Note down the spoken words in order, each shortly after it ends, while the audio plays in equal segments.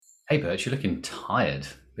Hey, Bert, you're looking tired.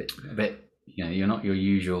 A bit. You're not your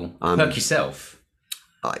usual. Perk yourself.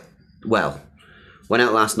 Well, went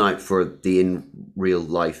out last night for the in real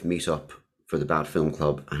life meetup for the Bad Film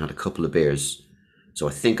Club. I had a couple of beers, so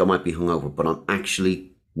I think I might be hungover, but I'm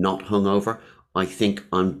actually not hungover. I think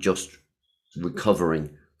I'm just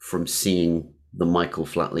recovering from seeing the Michael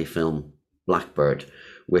Flatley film Blackbird,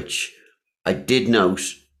 which I did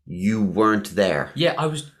note you weren't there. Yeah, I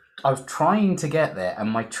was trying to get there,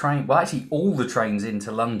 and my train. Well, actually, all the trains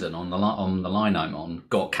into London on the line I'm on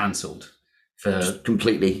got cancelled. Just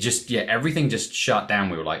completely. Everything just shut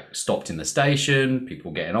down. We were stopped in the station.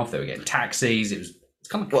 People were getting off. They were getting taxis. It's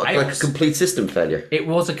kind of chaos. Like a complete system failure. It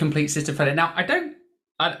was a complete system failure. Now,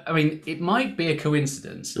 I mean, it might be a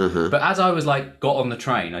coincidence, but as I was got on the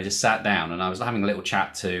train, I just sat down and I was having a little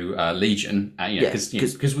chat to Legion,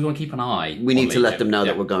 because we want to keep an eye. We need to let them know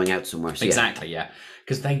that we're going out somewhere. So exactly, yeah.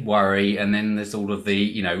 Because they worry, and then there's all of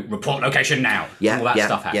the, report location now. All that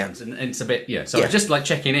stuff happens. And it's a bit, So I was just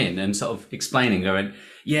checking in and sort of explaining, going,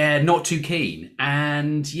 not too keen.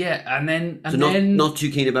 And then not too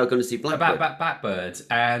keen about going to see Blackbird. About Blackbird.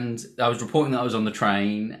 And I was reporting that I was on the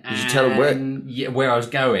train. Did you tell them where? Where I was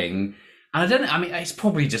going. And I don't know, I mean, it's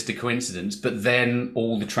probably just a coincidence, but then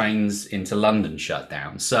all the trains into London shut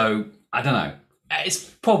down. So, I don't know. It's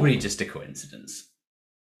probably just a coincidence.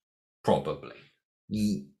 Probably.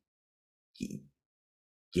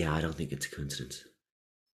 Yeah, I don't think it's a coincidence.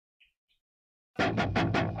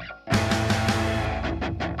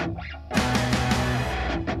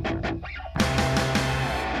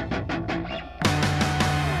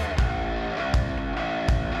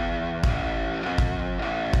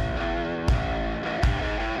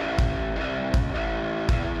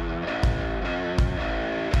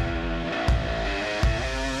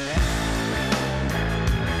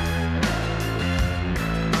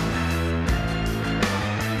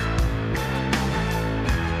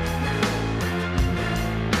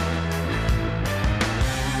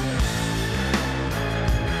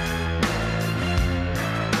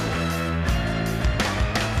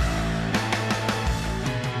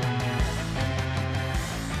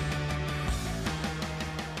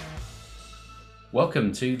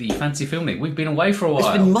 Welcome to the Fancy Filming. We've been away for a while.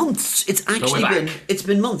 It's been months. It's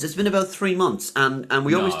been months. It's been about 3 months, and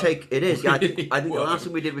we always take. It is. Yeah, I think the last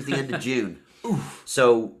one we did was the end of June.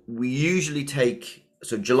 So we usually take.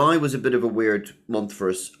 So July was a bit of a weird month for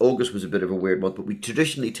us. August was a bit of a weird month, but we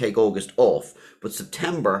traditionally take August off. But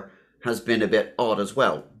September has been a bit odd as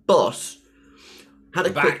well. But had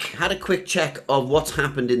a quick check of what's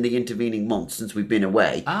happened in the intervening months since we've been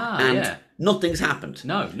away, and nothing's happened.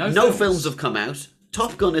 No films have come out.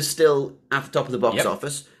 Top Gun is still at the top of the box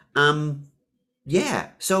office.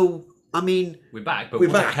 So I mean, we're back. But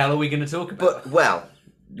what the hell are we going to talk about? But well,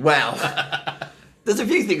 there's a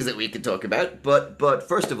few things that we can talk about. But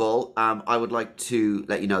first of all, I would like to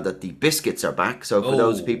let you know that the biscuits are back. So for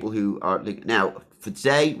those people who are now, for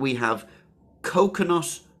today we have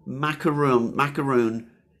coconut macaroon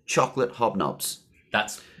chocolate hobnobs.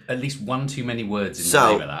 That's at least one too many words in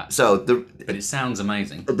the name of that. But it sounds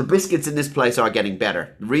amazing. The biscuits in this place are getting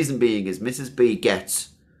better. The reason being is Mrs. B gets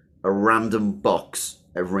a random box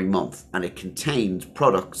every month, and it contains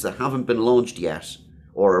products that haven't been launched yet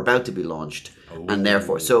or are about to be launched, and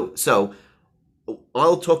therefore, so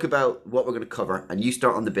I'll talk about what we're going to cover, and you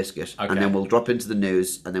start on the biscuit, and then we'll drop into the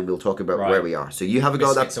news, and then we'll talk about where we are. So you have a go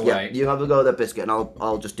at that. You have a go at that biscuit, and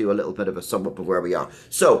I'll just do a little bit of a sum up of where we are.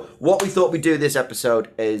 So what we thought we'd do this episode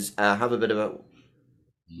is have a bit of a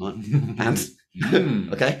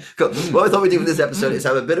okay, cool. What I thought we'd do with this episode is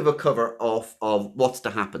have a bit of a cover of what's to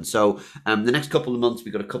happen. So the next couple of months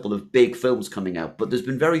we've got a couple of big films coming out, but there's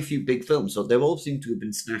been very few big films, so they all seem to have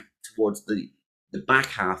been snacked towards the back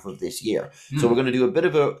half of this year. So we're going to do a bit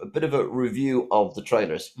of a review of the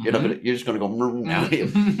trailers. You're just going to go now.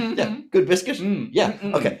 Yeah, good biscuit.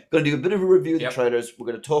 Okay, going to do a bit of a review of the trailers. We're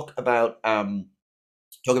going to talk about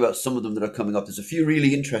some of them that are coming up. There's a few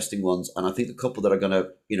really interesting ones, and I think a couple that are going to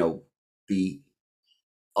be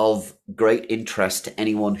of great interest to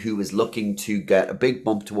anyone who is looking to get a big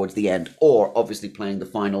bump towards the end, or obviously playing the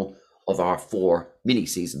final of our 4 mini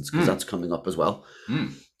seasons, because that's coming up as well.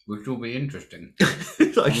 Which will be interesting.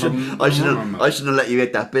 I shouldn't have let you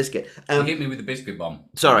hit that biscuit. Hit me with the biscuit bomb.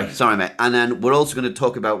 Sorry, mate. And then we're also going to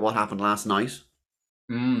talk about what happened last night,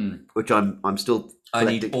 which I'm still collecting. I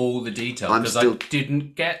need all the details because I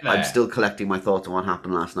didn't get there. I'm still collecting my thoughts on what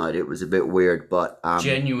happened last night. It was a bit weird, but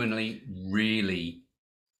genuinely, really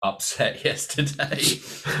upset yesterday.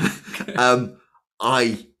 And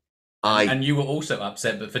you were also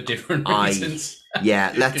upset, but for different reasons.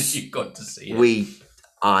 Yeah, because you got to see it.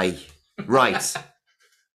 Right.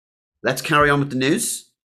 let's carry on with the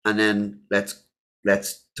news, and then let's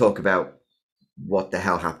talk about what the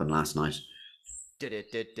hell happened last night.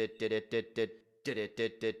 It's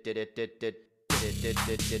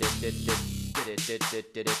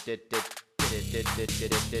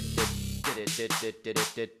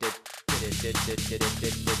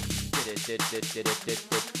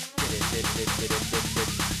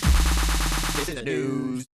in the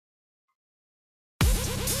news.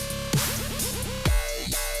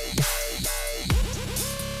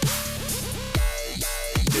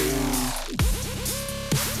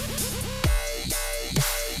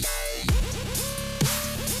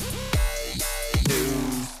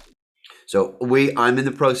 So I'm in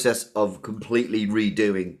the process of completely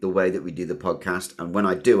redoing the way that we do the podcast. And when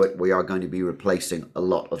I do it, we are going to be replacing a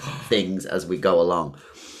lot of things as we go along.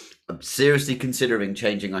 I'm seriously considering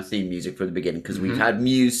changing our theme music from the beginning, because we've had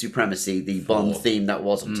Muse Supremacy, the Bond theme that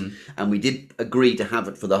wasn't. And we did agree to have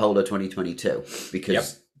it for the whole of 2022,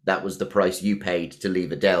 because that was the price you paid to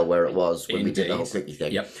leave Adele where it was when we did the whole quickie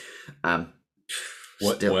thing.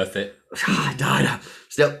 Worth it.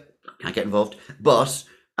 Still, can't get involved. But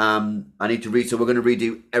I need to read, so we're going to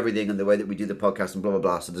redo everything and the way that we do the podcast and blah, blah,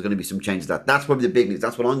 blah. So there's going to be some changes to that. That's probably the big news.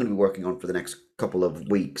 That's what I'm going to be working on for the next couple of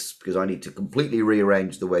weeks, because I need to completely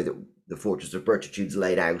rearrange the way that the Fortress of Birchitude's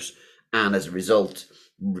laid out. And as a result,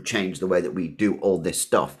 change the way that we do all this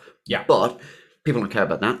stuff. Yeah. But people don't care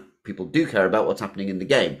about that. People do care about what's happening in the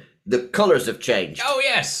game. The colours have changed. Oh,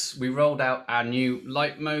 yes. We rolled out our new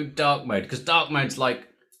light mode, dark mode, because dark mode's like,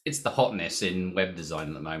 it's the hotness in web design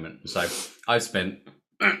at the moment. So I've spent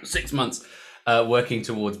 6 months working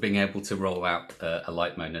towards being able to roll out a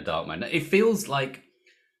light mode and a dark mode. It feels like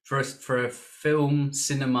for a film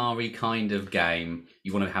cinema-y kind of game,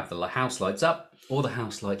 you want to have the house lights up or the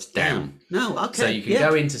house lights down. No, okay. So you can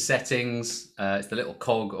go into settings. It's the little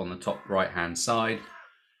cog on the top right-hand side.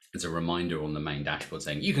 There's a reminder on the main dashboard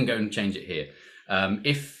saying you can go and change it here.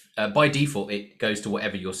 If by default, it goes to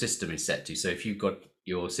whatever your system is set to. So if you've got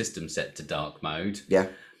your system set to dark mode,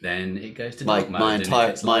 then it goes to dark mode. My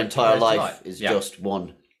entire life is just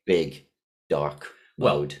one big dark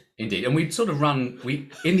mode. Indeed. And we'd sort of in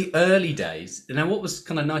the early days, now what was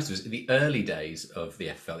kind of nice was in the early days of the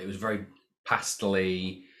FFL, it was very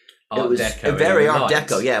pastel-y, Art Deco. Very Art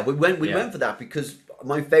Deco, yeah. We went for that because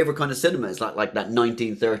my favorite kind of cinema is like that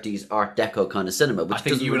 1930s Art Deco kind of cinema, which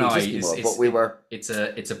doesn't really exist anymore. But we were. It's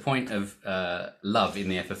a point of love in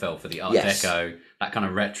the FFL for the Art Deco, that kind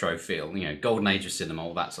of retro feel, golden age of cinema,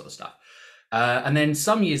 all that sort of stuff. And then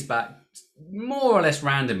some years back, more or less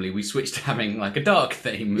randomly, we switched to having like a dark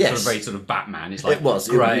theme. It was very sort of Batman. It's like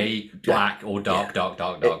grey, black, or dark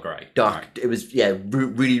grey. Dark. Right. It was really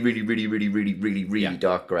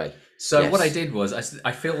dark grey. So what I did was,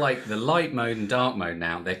 I feel like the light mode and dark mode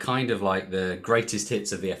now, they're kind of like the greatest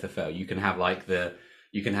hits of the FFL. You can have like the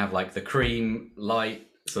cream light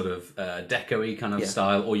sort of deco-y kind of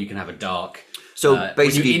style, or you can have a dark. So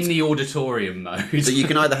basically, in the auditorium mode. So you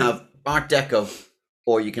can either have Art Deco,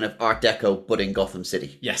 or you can have Art Deco, but in Gotham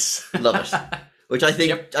City. Yes, love it. Which I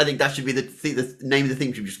think that should be the name of the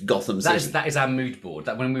theme should be just Gotham City. That is our mood board.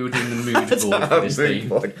 That when we were doing the mood board for this theme.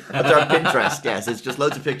 That's our Pinterest. Yes, it's just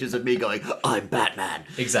loads of pictures of me going, "I'm Batman."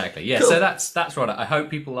 Exactly. Yeah. Cool. So that's right. I hope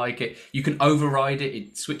people like it. You can override it.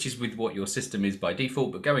 It switches with what your system is by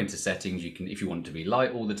default. But go into settings. You can, if you want it to be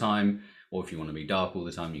light all the time, or if you want to be dark all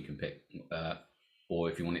the time, you can pick. Or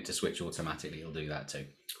if you want it to switch automatically, it'll do that too.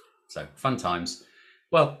 So fun times.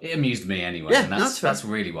 Well, it amused me anyway, and that's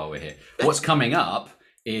really why we're here. What's coming up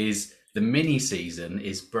is the mini season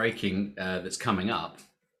is breaking. That's coming up,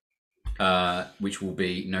 which will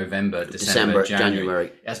be November, December,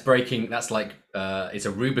 January. That's breaking. That's like it's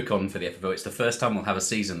a Rubicon for the FFO. It's the first time we'll have a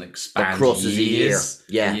season that spans crosses years,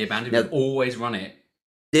 a year. A year banded. We've always run it.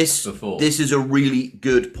 Before. This is a really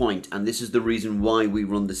good point, and this is the reason why we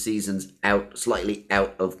run the seasons slightly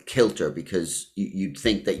out of kilter, because you'd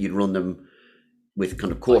think that you'd run them with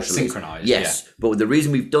kind of caution, like synchronized. Yes, but the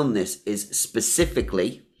reason we've done this is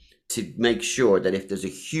specifically to make sure that if there's a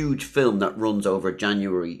huge film that runs over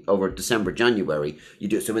December, January, you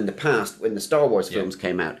do it. So in the past, when the Star Wars films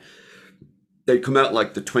came out, they'd come out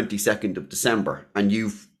like the 22nd of December, and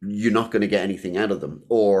you're not going to get anything out of them.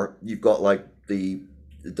 Or you've got like the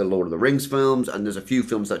Lord of the Rings films, and there's a few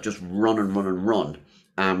films that just run and run and run.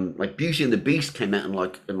 Like Beauty and the Beast came out in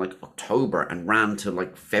like October and ran to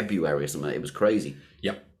like February or something. It was crazy.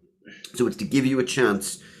 Yep. So it's to give you a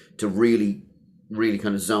chance to really, really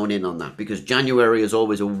kind of zone in on that, because January is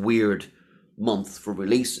always a weird month for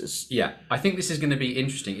releases. Yeah, I think this is going to be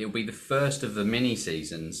interesting. It'll be the first of the mini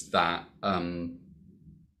seasons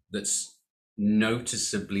that's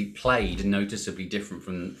noticeably different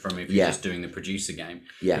from if you're just doing the producer game.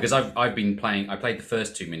 Because I've been playing. I played the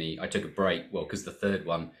first 2 mini. I took a break. Well, because the third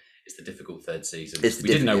one is the difficult third season. We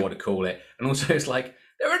didn't know what to call it, and also it's like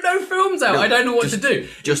there are no films out. I don't know what to do.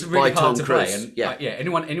 Just it's really by hard Tom to play. Cruise. And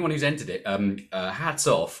anyone who's entered it, hats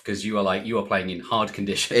off, because you are playing in hard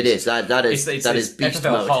conditions. It is that is beast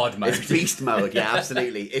FFL mode. Hard mode. It's beast mode. Yeah,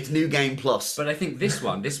 absolutely. It's New Game Plus. But I think this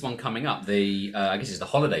one coming up, I guess it's the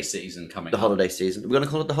holiday season coming up. The holiday season. We're going to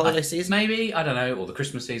call it the holiday season? Maybe, I don't know, or the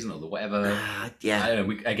Christmas season, or the whatever. Yeah. I don't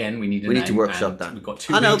know, we need to workshop that. We've got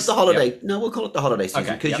 2 weeks. It's the holiday. Yep. No, we'll call it the holiday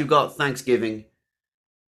season, because you've got Thanksgiving,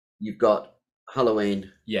 you've got Halloween.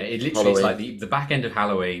 Yeah, it literally is like the back end of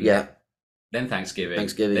Halloween. Yeah. Then Thanksgiving.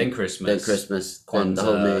 Then Christmas. Then the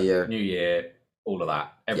whole New Year, all of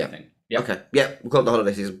that, everything. Yeah. Okay. Yeah, we'll call it the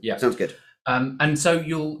holiday season. Yeah. Sounds good. And so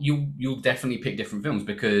you'll definitely pick different films,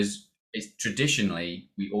 because it's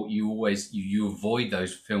traditionally you avoid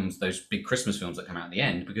those films, those big Christmas films that come out at the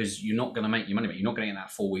end, because you're not going to make your money back. You're not going to get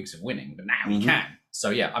that 4 weeks of winning, but now you can.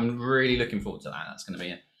 So yeah, I'm really looking forward to that. That's going to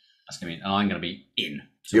be it. And I'm going to be in.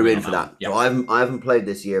 You're in for that. Yep. So I haven't played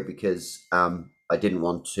this year because I didn't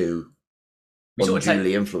want to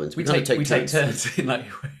unduly influence. We take turns in like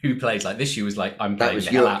who plays. Like this year was like I'm playing the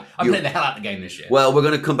hell out of the game this year. Well, we're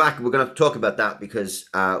going to come back. We're going to talk about that, because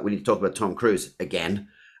we need to talk about Tom Cruise again.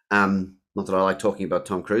 Not that I like talking about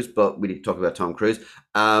Tom Cruise, but we need to talk about Tom Cruise.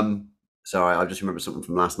 Sorry, I just remembered something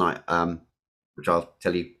from last night, which I'll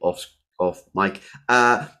tell you off mic.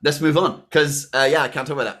 Let's move on, because I can't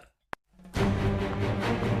talk about that.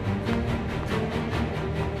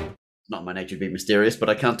 Not my nature to be mysterious, but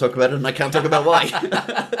I can't talk about it, and I can't talk about why.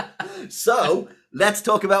 So let's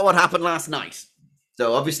talk about what happened last night.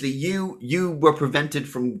 So obviously you were prevented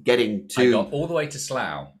from getting to... I got all the way to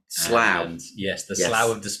Slough. Slough. Yes, the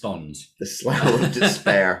Slough of Despond. The Slough of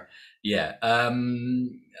Despair. Yeah.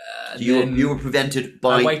 You were prevented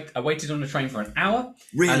by... I waited on the train for an hour.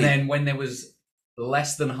 Really? And then when there was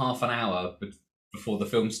less than half an hour before the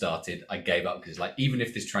film started, I gave up, because like, even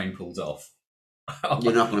if this train pulls off,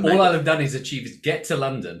 you're not going to all I'll have done is get to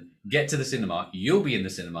London, get to the cinema, you'll be in the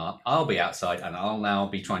cinema, I'll be outside, and I'll now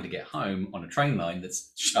be trying to get home on a train line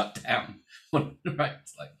that's shut down. Right?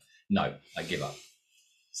 It's like, no, I give up.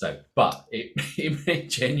 So, but it made me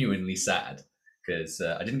genuinely sad, because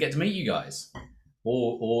I didn't get to meet you guys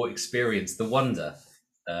or experience the wonder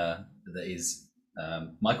that is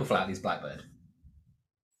Michael Flatley's Blackbird.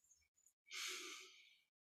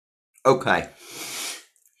 Okay.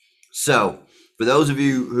 So, for those of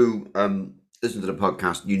you who listen to the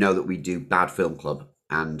podcast, you know that we do Bad Film Club.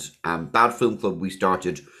 And Bad Film Club we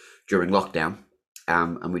started during lockdown.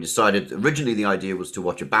 And we decided, originally the idea was to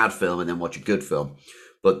watch a bad film and then watch a good film.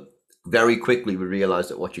 But very quickly we realised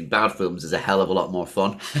that watching bad films is a hell of a lot more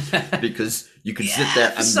fun. Because you can sit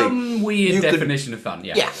there and... Some weird definition of fun,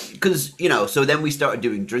 yeah. Yeah, because, so then we started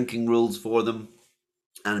doing drinking rules for them.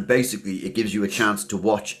 And basically, it gives you a chance to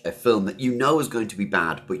watch a film that you know is going to be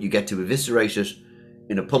bad, but you get to eviscerate it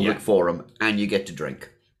in a public forum, and you get to drink,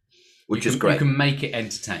 which is great. You can make it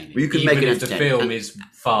entertaining. You can make it entertaining. Even if the film is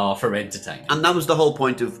far from entertaining. And that was the whole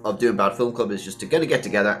point of doing Bad Film Club, is just to get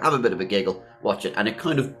together, have a bit of a giggle, watch it. And it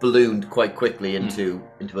kind of ballooned quite quickly into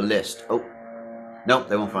a list. Oh, no,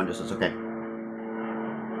 they won't find us. It's okay.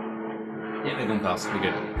 Yeah, they're going past. We're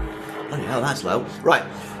good. Bloody hell, that's low. Right.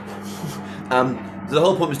 So the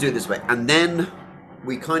whole point was to do it this way, and then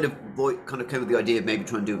we kind of came with the idea of maybe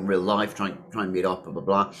trying to do it in real life, try and meet up, blah blah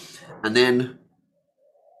blah, and then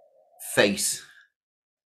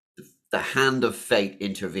the hand of fate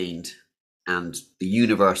intervened, and the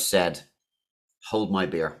universe said, "Hold my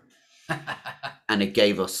beer," and it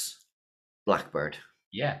gave us Blackbird.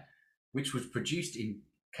 Yeah, which was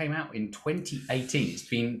came out in 2018. It's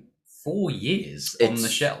been 4 years on the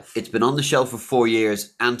shelf. It's been on the shelf for 4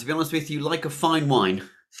 years, and to be honest with you, like a fine wine.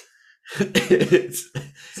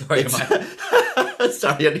 Sorry,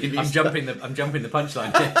 sorry, I'm jumping the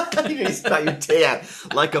punchline here. You need to start your tea out.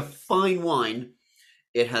 Like a fine wine,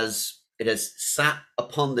 it has sat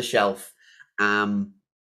upon the shelf, and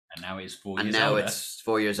now it's 4 years older. And now it's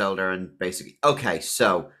 4 years older, and basically, okay.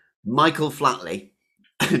 So Michael Flatley,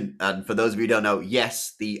 and for those of you who don't know,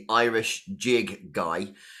 yes, the Irish jig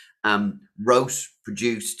guy. Wrote,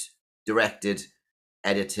 produced, directed,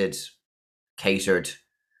 edited, catered,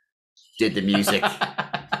 did the music.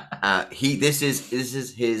 This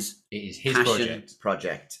is his passion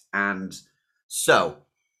project. And so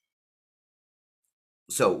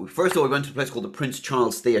first of all, we went to a place called the Prince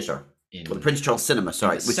Charles Theatre. Or the Prince Charles Cinema,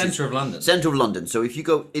 sorry. Which centre of London. Centre of London. So if you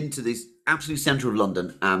go into this absolute centre of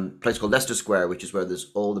London, place called Leicester Square, which is where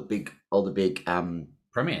there's all the big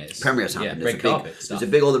premieres happen. Red carpet stuff. There's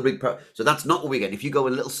a big all the big so that's not what we get. If you go a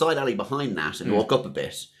little side alley behind that and walk up a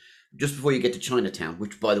bit, just before you get to Chinatown,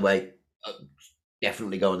 which by the way,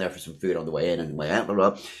 definitely going there for some food on the way in and way out, blah,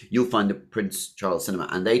 blah, you'll find the Prince Charles Cinema,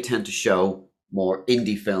 and they tend to show more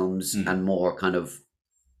indie films and more kind of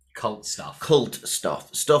cult stuff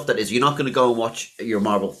that is, you're not going to go and watch your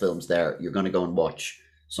Marvel films there. You're going to go and watch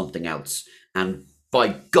something else. And by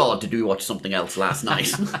God, did we watch something else last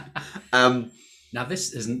night? Now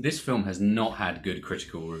this film has not had good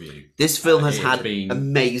critical review. This film has had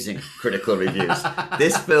amazing critical reviews.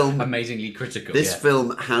 This film amazingly critical. This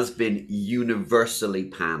film has been universally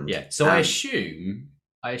panned. Yeah. So I assume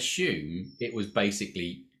it was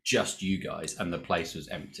basically just you guys and the place was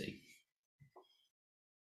empty.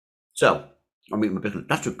 So I'm eating my biscuit.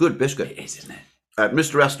 That's a good biscuit. It is, isn't it?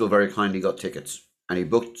 Mr. Estill very kindly got tickets. And he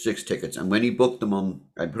booked 6 tickets. And when he booked them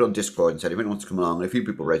I put on Discord and said, if anyone wants to come along, and a few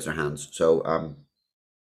people raised their hands. So a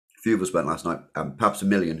few of us went last night. Paps a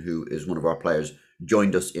Million, who is one of our players,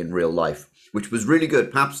 joined us in real life, which was really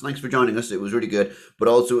good. Paps, thanks for joining us. It was really good. But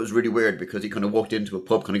also it was really weird because he kind of walked into a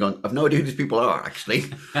pub kind of going, I've no idea who these people are, actually.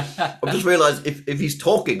 I've just realised if he's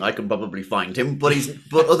talking, I can probably find him. But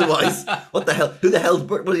otherwise, what the hell? Who the hell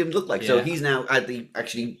does he even look like? Yeah. So he's now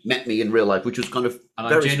actually met me in real life, which was kind of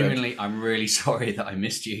very strange. I'm really sorry that I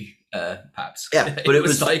missed you, Paps. Yeah, but it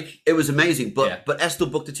was amazing. But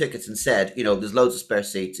Estill booked the tickets and said, there's loads of spare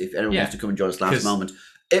seats if anyone wants to come and join us last moment.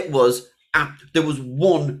 There was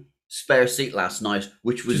one spare seat last night,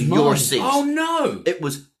 which was your seat. Oh no! It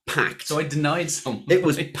was packed. So I denied someone. It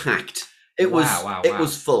was packed. It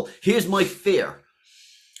was full. Here's my fear.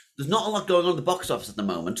 There's not a lot going on in the box office at the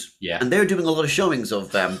moment. Yeah. And they're doing a lot of showings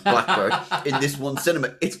of Blackbird in this one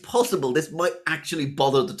cinema. It's possible this might actually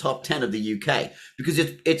bother the top 10 of the UK because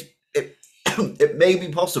it may be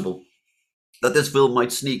possible that this film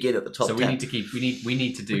might sneak in at the top 10. So we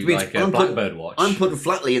need to do like a Blackbird watch. I'm putting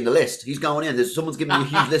Flatley in the list. He's going in. Someone's giving me a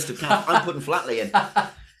huge list of cast. I'm putting Flatley in.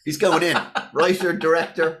 He's going in. Writer,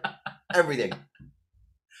 director, everything.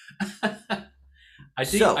 I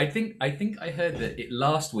think I heard that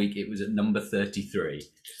last week it was at number 33.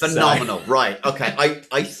 Phenomenal, so, right? Okay,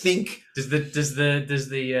 I think does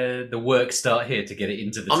the work start here to get it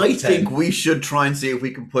into the top 10? I think we should try and see if we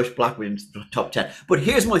can push Blackwood into the top 10. But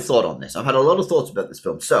here's my thought on this. I've had a lot of thoughts about this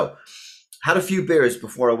film. So, had a few beers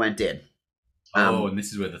before I went in. And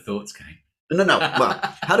this is where the thoughts came. No. Well,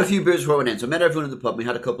 had a few beers before I went in. So I met everyone in the pub. We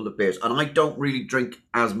had a couple of beers. And I don't really drink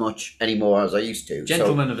as much anymore as I used to.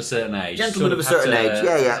 Gentlemen of a certain age. Gentlemen of a certain age,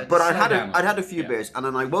 yeah. But I'd had a few beers. And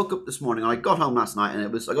then I woke up this morning. I got home last night and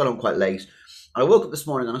I got home quite late. I woke up this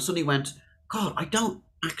morning and I suddenly went, God, I don't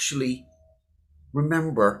actually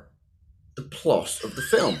remember the plot of the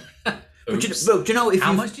film. But do you know if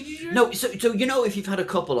how much did you drink? No, so if you've had a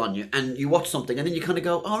couple on you and you watch something and then you kind of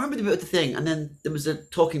go, oh, I remember the bit of the thing, and then there was a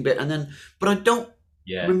talking bit, and then but I don't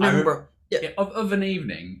remember. Of an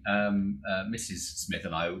evening, Mrs. Smith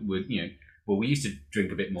and I would, we used to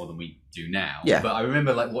drink a bit more than we do now. Yeah. But I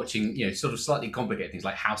remember like watching, sort of slightly complicated things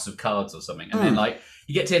like House of Cards or something, and then like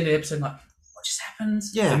you get to the end of the episode, and like, what just happened?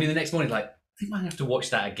 Yeah. I mean, the next morning, like, I think I have to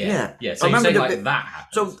watch that again. Yeah. So you say like that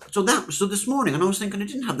happened. So this morning, and I was thinking I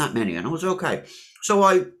didn't have that many, and I was okay. So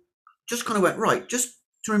I just kind of went right, just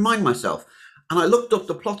to remind myself, and I looked up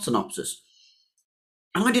the plot synopsis,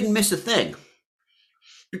 and I didn't miss a thing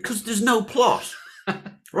because there's no plot.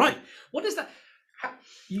 Right? What is that?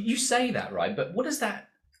 You say that, right? But what's that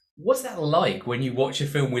like when you watch a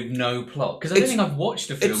film with no plot? Because I don't think I've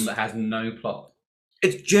watched a film that has no plot.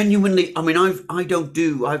 It's genuinely, I mean,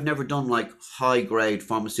 I've never done like high grade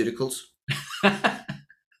pharmaceuticals,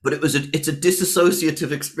 but it's a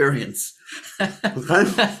disassociative experience. Okay?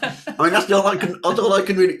 I mean, that's all I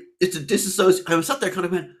can really, it's a disassociative. I sat there kind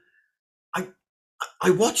of went, I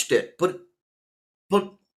watched it, but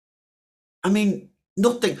I mean,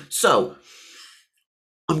 nothing. So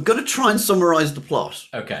I'm going to try and summarize the plot.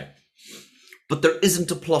 Okay. But there isn't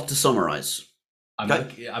a plot to summarize.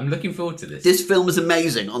 I'm looking forward to this. This film is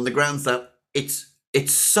amazing on the grounds that it's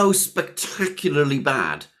so spectacularly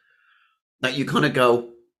bad that you kind of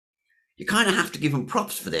go, you kind of have to give him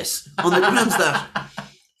props for this on the grounds that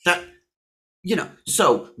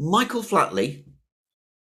So Michael Flatley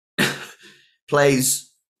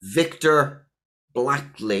plays Victor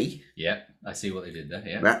Blackley. Yeah, I see what they did there.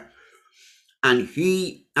 Yeah. Right. And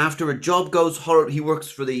he, after a job goes horrible, he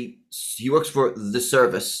works for the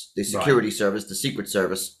service, the security service, the secret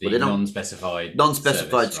service, the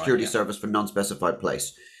non-specified security service for non-specified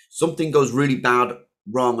place. Something goes really bad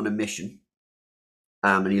wrong on a mission,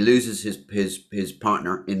 and he loses his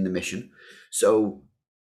partner in the mission. So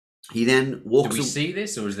He then walks. Do we see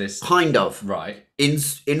this, or is this kind of right in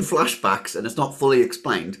flashbacks, and it's not fully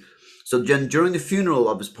explained. So during the funeral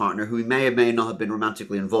of his partner, who he may or may not have been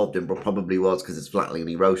romantically involved in, but probably was because it's Flatley and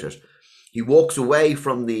he wrote it, he walks away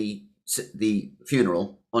from the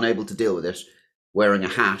funeral, unable to deal with it, wearing a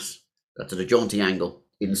hat that's at a jaunty angle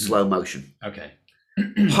in slow motion. Okay.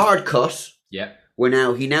 Hard cut. Yeah.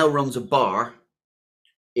 Where he now runs a bar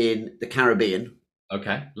in the Caribbean.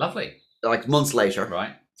 Okay, lovely. Like months later.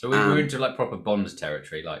 Right. So we're into like proper Bond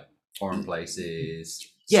territory, like foreign places,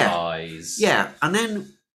 spies. Yeah, and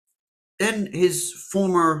then his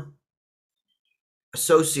former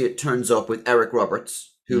associate turns up with Eric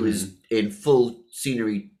Roberts, who is in full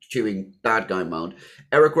scenery chewing bad guy mode.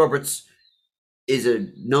 Eric Roberts is a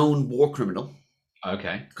known war criminal.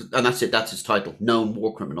 Okay. And that's it. That's his title, known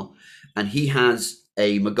war criminal. And he has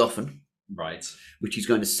a MacGuffin. Right. Which he's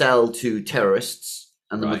going to sell to terrorists.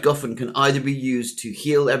 And the MacGuffin can either be used to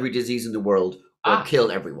heal every disease in the world or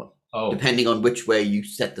kill everyone. Depending on which way you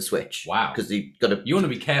set the switch. Wow. Because you want to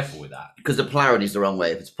be careful with that. Because the polarity is the wrong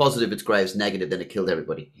way. If it's positive, it's grey. If it's negative, then it killed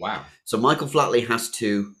everybody. Wow. So Michael Flatley has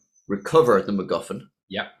to recover the MacGuffin.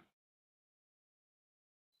 Yep.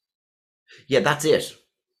 Yeah, that's it.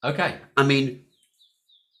 Okay. I mean,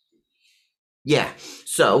 yeah.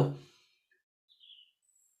 So,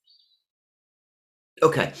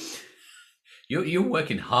 okay. You're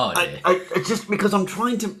working hard here. It's just because I'm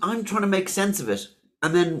trying to make sense of it,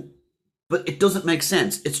 and then, but it doesn't make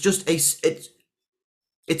sense. It's just it's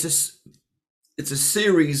a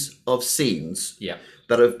series of scenes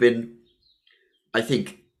that have been, I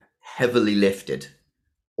think, heavily lifted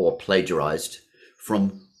or plagiarized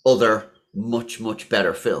from other much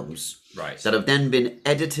better films, that have then been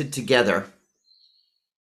edited together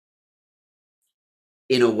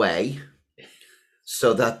in a way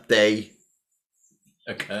so that they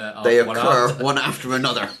occur one after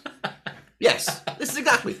another. Yes, this is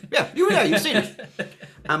exactly. Yeah, you were there. You've seen it.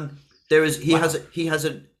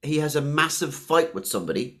 He has a massive fight with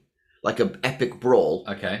somebody, like an epic brawl.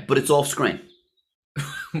 Okay, but it's off screen.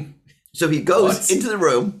 So he goes into the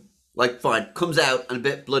room. Like, fine, comes out and a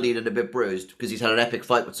bit bloodied and a bit bruised because he's had an epic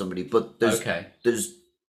fight with somebody, but there's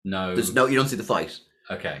no, you don't see the fight.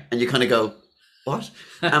 Okay. And you kind of go, what?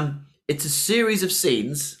 It's a series of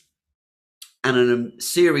scenes and a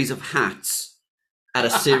series of hats at a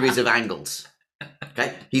series of angles.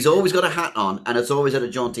 Okay? He's always got a hat on and it's always at a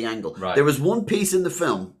jaunty angle. Right. There was one piece in the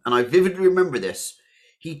film, and I vividly remember this.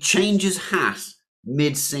 He changes hat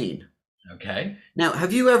mid-scene. Okay. Now,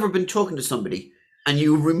 have you ever been talking to somebody and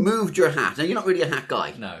you removed your hat? Now, you're not really a hat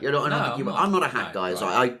guy. No. I'm not a hat guy. So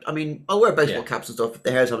I mean, I'll wear baseball caps and stuff if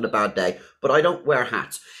the hair's having a bad day, but I don't wear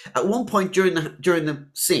hats. At one point during the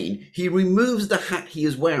scene, he removes the hat he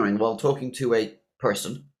is wearing while talking to a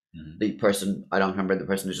person. Mm-hmm. The person, I don't remember the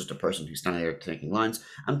person, is just a person who's standing there taking lines,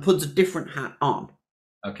 and puts a different hat on.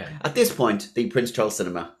 Okay. At this point, the Prince Charles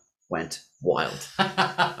Cinema went wild.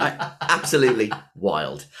 Absolutely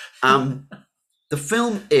wild. The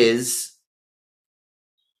film is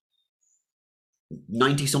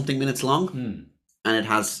 90-something minutes long, and it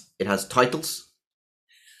has titles,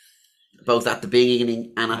 both at the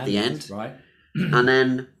beginning and at the end. Right. and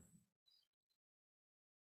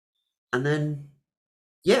then,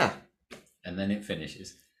 yeah. And then it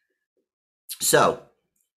finishes. So,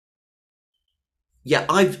 yeah,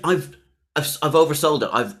 I've oversold it.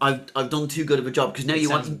 I've done too good of a job because now you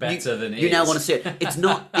now want to see it. It's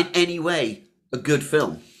not in any way a good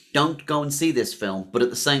film. Don't go and see this film, but at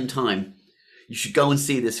the same time, you should go and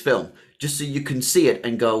see this film just so you can see it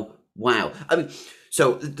and go, wow. I mean,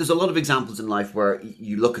 so there's a lot of examples in life where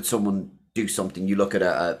you look at someone do something. You look at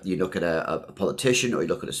a politician, or you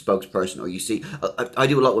look at a spokesperson, or you see. I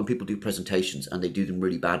do a lot when people do presentations and they do them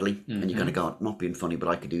really badly, and you kind of go, I'm not being funny, but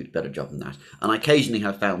I could do a better job than that. And I occasionally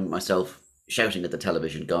have found myself shouting at the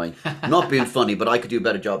television, going, I'm not being funny, but I could do a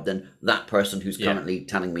better job than that person who's currently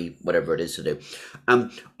telling me whatever it is to do.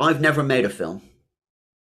 I've never made a film.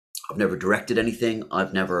 I've never directed anything.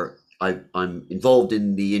 I'm involved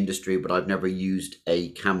in the industry, but I've never used a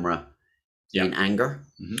camera in anger.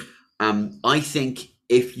 Mm-hmm. I think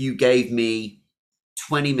if you gave me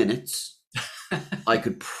 20 minutes, I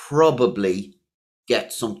could probably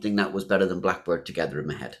get something that was better than Blackbird together in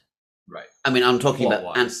my head. Right. I mean, I'm talking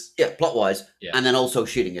plot-wise. Plot-wise, and then also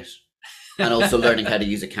shooting it. And also learning how to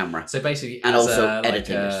use a camera. So basically, and also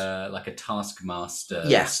editing like a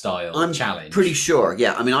Taskmaster style I'm challenge. Pretty sure,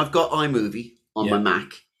 yeah. I mean, I've got iMovie on my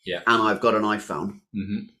Mac, and I've got an iPhone,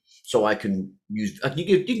 so I can use.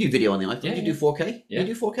 You can do video on the iPhone. You do 4K. Yeah. You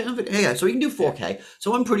do 4K on video. Yeah, so you can do 4K.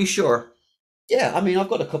 So I'm pretty sure. Yeah, I mean, I've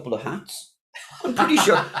got a couple of hats. I'm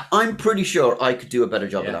pretty sure I could do a better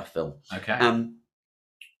job of that film. Okay.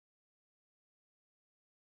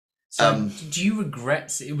 So, do you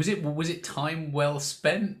regret? Was it time well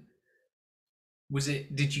spent?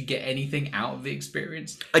 Did you get anything out of the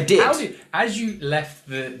experience? I did. As you left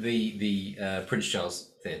the Prince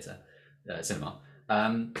Charles Theatre cinema?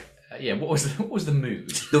 What was the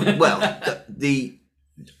mood?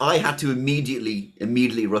 I had to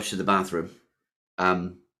immediately rush to the bathroom,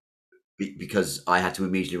 because I had to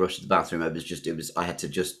immediately rush to the bathroom. I had to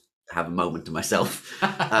just have a moment to myself,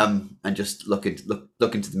 and just look into the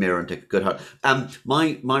mirror and take a good heart.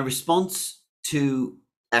 My response to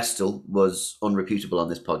Estel was unreputable on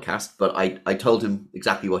this podcast, but I told him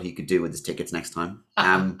exactly what he could do with his tickets next time.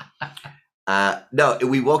 No,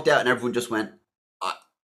 we walked out and everyone just went,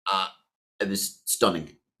 it was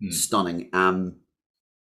stunning.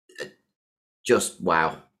 Just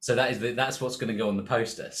wow. So that's what's going to go on the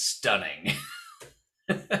poster. Stunning.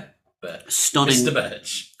 Stunning, Mr.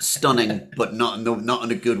 Birch. Stunning, but not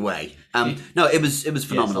in a good way. No, it was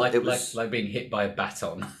phenomenal. Yes, it was like being hit by a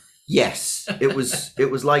baton. Yes, it was. It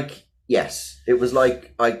was like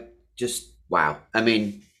wow. I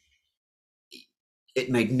mean, it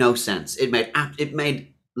made no sense. It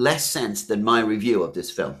made less sense than my review of this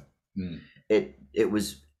film. It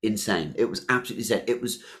was insane. It was absolutely insane. It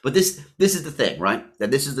was. But this is the thing, right?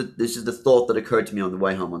 And this is the thought that occurred to me on the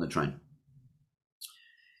way home on the train.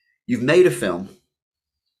 You've made a film.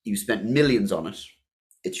 You spent millions on it.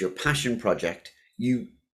 It's your passion project. You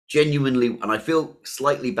genuinely, and I feel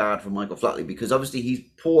slightly bad for Michael Flatley because obviously he's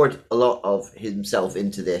poured a lot of himself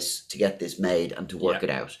into this to get this made and to work it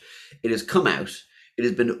out. It has come out. It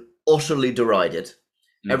has been utterly derided.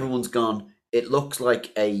 Everyone's gone. It looks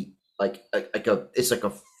like it's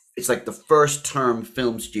like the first term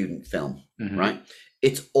film student film, right?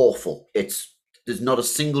 It's awful. There's not a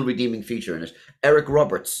single redeeming feature in it. Eric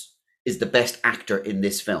Roberts is the best actor in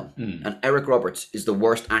this film. And Eric Roberts is the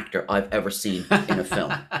worst actor I've ever seen in a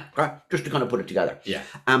film. Okay? Just to kind of put it together. Yeah.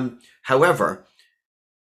 However,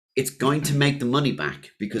 it's going to make the money back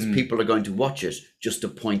because people are going to watch it just to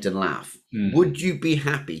point and laugh. Would you be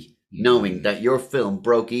happy knowing that your film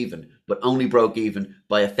broke even, but only broke even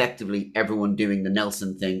by effectively everyone doing the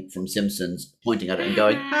Nelson thing from Simpsons, pointing at it and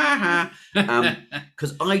going, ha ha?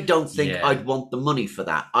 Because I don't think I'd want the money for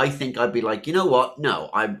that. I think I'd be like, you know what? No,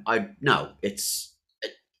 it's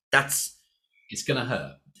gonna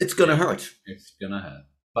hurt. It's gonna hurt. It's gonna hurt.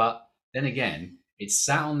 But then again, it's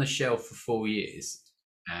sat on the shelf for 4 years,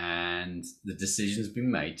 and the decision's been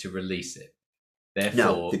made to release it.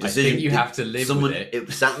 Therefore, I think you have to live with it.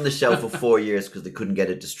 It sat on the shelf for 4 years because they couldn't get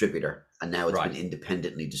a distributor, and now it's been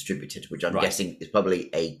independently distributed, which I'm guessing is probably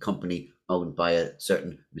a company owned by a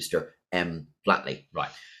certain Mr. M. Flatley. Right.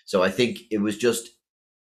 So I think it was just...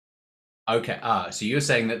 Okay. So you're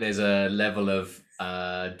saying that there's a level of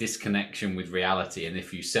disconnection with reality, and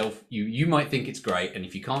if you might think it's great, and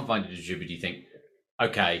if you can't find a distributor, you think,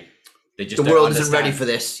 okay... The world isn't ready for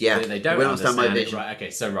this. Yeah, they don't understand my vision. Right.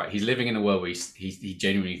 Okay. So he's living in a world where he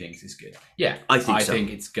genuinely thinks it's good. Yeah, I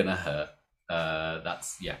think it's gonna hurt.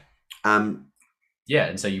 That's yeah. Yeah,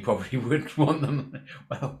 and so you probably would want them.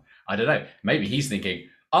 Well, I don't know. Maybe he's thinking,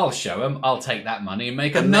 I'll show him. I'll take that money and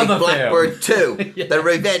make another Blackbird film. 2, The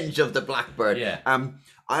Revenge of the Blackbird. Yeah.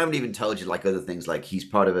 I haven't even told you like other things. Like he's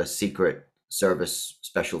part of a secret service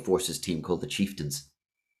special forces team called the Chieftains.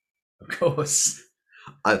 Of course.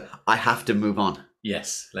 I have to move on.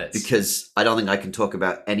 Yes, because I don't think I can talk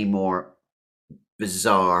about any more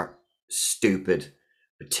bizarre, stupid,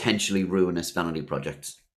 potentially ruinous vanity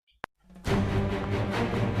projects.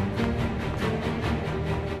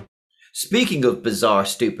 Speaking of bizarre,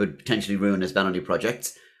 stupid, potentially ruinous vanity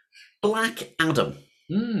projects, Black Adam.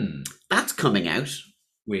 That's coming out.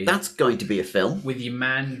 That's going to be a film with your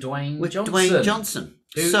man Dwayne Johnson,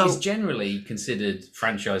 who is generally considered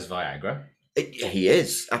franchise Viagra. He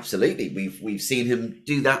is, absolutely. We've seen him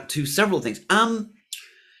do that to several things.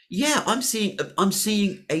 Yeah, I'm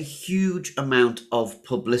seeing a huge amount of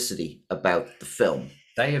publicity about the film.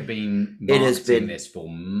 They have been marketing this for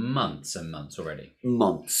months and months already.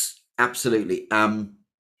 Months, absolutely. And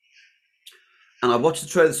I watched the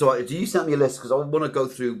trailer. So you sent me a list because I want to go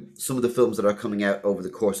through some of the films that are coming out over the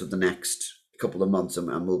course of the next couple of months,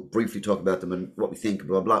 and we'll briefly talk about them and what we think,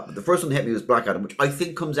 blah blah. But the first one that hit me was Black Adam, which I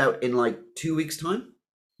think comes out in like 2 weeks' time.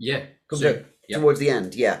 Yeah, comes out towards the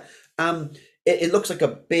end. Yeah, it looks like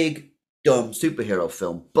a big dumb superhero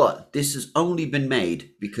film, but this has only been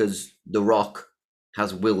made because The Rock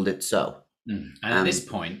has willed it so. And at this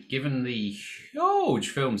point, given the huge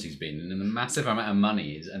films he's been in and the massive amount of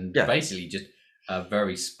money and basically just a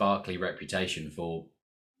very sparkly reputation for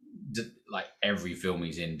like every film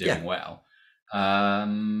he's in doing well. He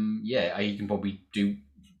can probably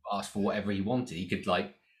ask for whatever he wanted. He could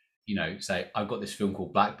say, I've got this film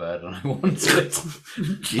called Blackbird and I want it.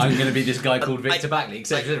 I'm going to be this guy called Victor Bagley,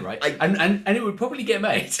 etc. Right? And it would probably get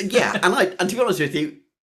made. Yeah, and to be honest with you,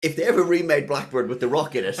 if they ever remade Blackbird with The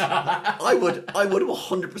Rock in it, I would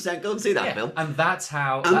 100% go and see that film. And that's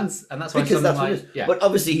how. That's why because that's what it is. Yeah. But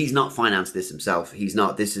obviously, he's not financed this himself. He's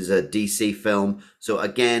not. This is a DC film. So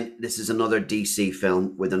again, this is another DC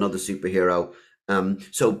film with another superhero.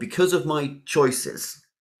 So because of my choices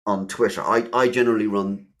on Twitter, I generally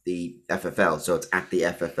run the FFL, so it's at the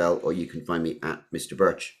FFL, or you can find me at Mr.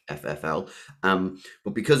 Birch FFL.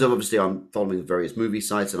 But because of obviously I'm following various movie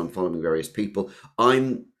sites and I'm following various people,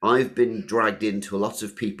 I've been dragged into lots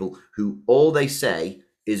of people who all they say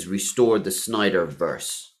is restore the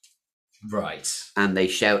Snyderverse. Right. And they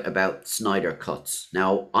shout about Snyder cuts.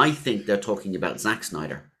 Now I think they're talking about Zack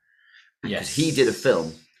Snyder. Yes. He did a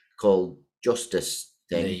film called Justice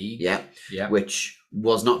League, which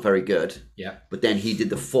was not very good. Yeah. But then he did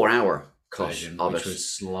the 4-hour cut version, of which it.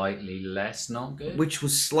 was slightly less not good.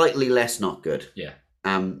 Yeah.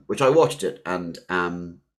 Which I watched it, and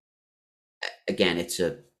again, it's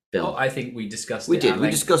a film. Oh, I think we discussed it. We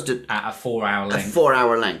discussed it at a 4-hour length. A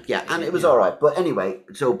 4-hour length, yeah. And it was all right. But anyway,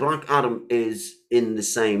 so Black Adam is in the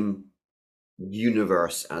same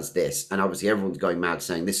universe as this. And obviously everyone's going mad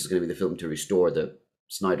saying this is going to be the film to restore the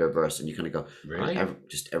Snyderverse, and you kind of go, really?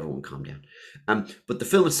 Just everyone calm down. But the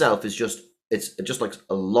film itself is it's just like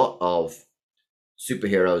a lot of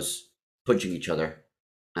superheroes punching each other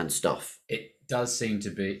and stuff. It does seem to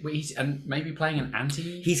be, and maybe playing an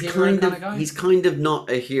anti-hero he's kind of guy. He's kind of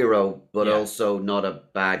not a hero, but also not a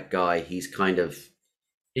bad guy. He's kind of,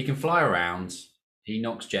 he can fly around. He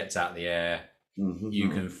knocks jets out of the air. Mm-hmm. You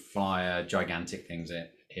can fire gigantic things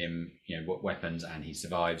at him, weapons, and he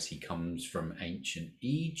survives. He comes from ancient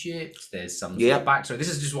Egypt. There's some sort of backstory. This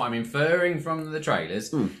is just what I'm inferring from the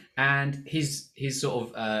trailers. And his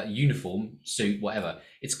sort of uniform, suit, whatever,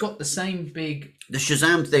 it's got the same big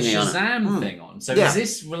Shazam thing on. So does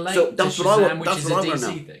this relate to Shazam, which is a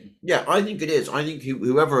DC thing? Yeah, I think it is. I think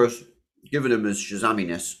whoever has given him his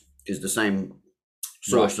Shazaminess is the same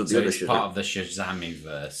source of the other Shazam. Part of the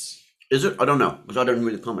Shazamiverse. Is it? I don't know, because I don't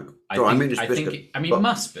read the comic. It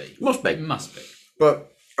must be. It must be.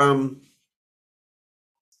 But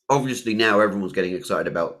obviously now everyone's getting excited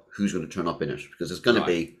about who's going to turn up in it, because there's going to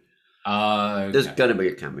be there's going to be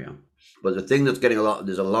a cameo. But the thing that's getting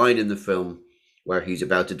there's a line in the film where he's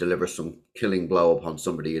about to deliver some killing blow upon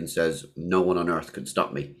somebody and says, "No one on earth can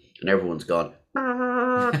stop me," and everyone's gone.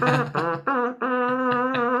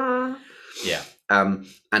 Yeah.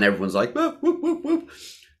 And everyone's like, whoop, whoop, whoop, whoop.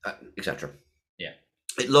 Etc. Yeah,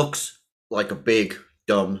 it looks like a big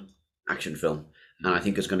dumb action film, and I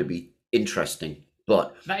think it's going to be interesting.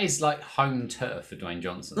 But that is like home turf for Dwayne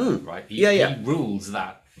Johnson, right? He rules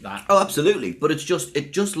that. Oh, absolutely. But it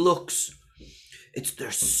just looks.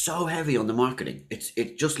 They're so heavy on the marketing.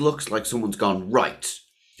 It just looks like someone's gone, right,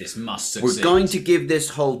 this must succeed. We're going to give this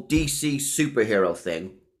whole DC superhero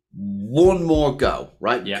thing one more go,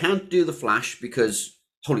 right? Yeah. We can't do the Flash because,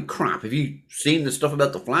 holy crap, have you seen the stuff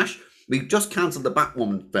about the Flash? We just cancelled the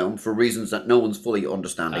Batwoman film for reasons that no one's fully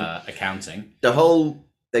understanding. Accounting.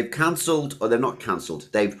 They've cancelled, or they're not cancelled,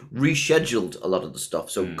 they've rescheduled a lot of the stuff.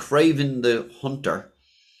 So Kraven the Hunter,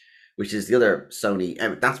 which is the other Sony,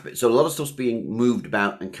 so a lot of stuff's being moved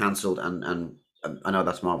about and cancelled, and I know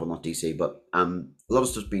that's Marvel, not DC, but a lot of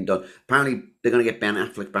stuff's being done. Apparently, they're going to get Ben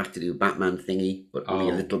Affleck back to do a Batman thingy, but only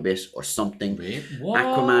a little bit or something. Really? What?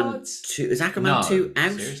 Aquaman 2. Is Aquaman 2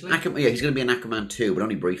 out? Seriously? Yeah, he's going to be in Aquaman 2, but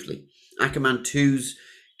only briefly. Aquaman 2's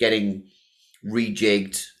getting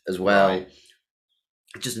rejigged as well. Right.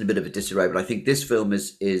 Just in a bit of a disarray, but I think this film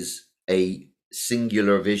is a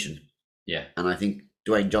singular vision. Yeah. And I think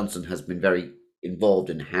Dwayne Johnson has been very involved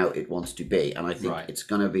in how it wants to be, and I think it's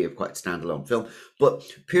going to be a quite standalone film. But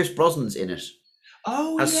Pierce Brosnan's in it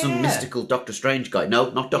as some mystical Doctor Strange guy. No,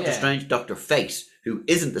 not Doctor Strange, Dr. Fate, who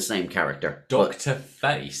isn't the same character. Dr.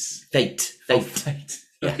 Face. Fate.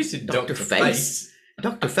 Yeah, Dr. Face.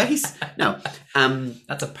 Dr. Face? No.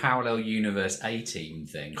 That's a parallel universe A-Team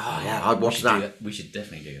thing. Oh yeah, I'd watch that. We should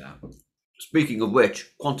definitely do that. Speaking of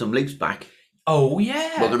which, Quantum Leap's back. Oh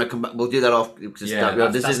yeah, we're going to come back. We'll do that off. This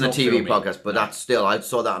isn't a TV podcast, but that's still. I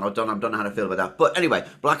saw that and I don't know how to feel about that. But anyway,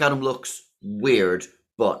 Black Adam looks weird,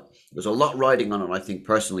 but there's a lot riding on it. I think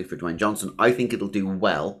personally for Dwayne Johnson, I think it'll do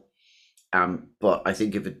well. But I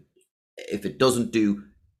think if it doesn't do,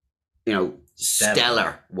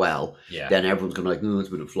 stellar well, then everyone's going to be like, no, it's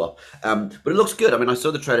a bit of a flop. But it looks good. I mean, I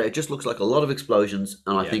saw the trailer. It just looks like a lot of explosions,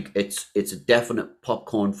 and I think it's a definite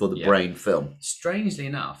popcorn for the brain film. Strangely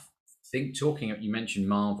enough, you mentioned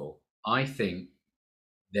Marvel. I think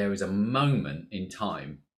there is a moment in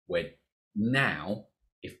time where now,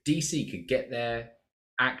 if DC could get their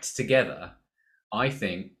act together, I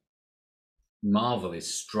think Marvel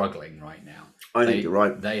is struggling right now. I think you're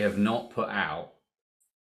right. They have not put out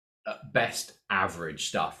at best average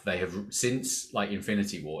stuff. They have, since like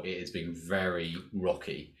Infinity War, it has been very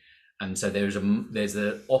rocky, and so there's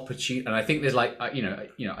an opportunity. And I think there's like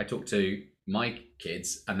I talk to my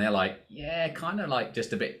kids, and they're like, kind of like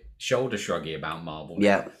just a bit shoulder shruggy about Marvel.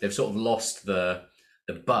 Yeah, they've sort of lost the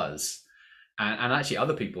buzz. And actually,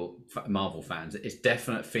 other people, Marvel fans, it's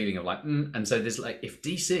definite feeling of like, and so there's like, if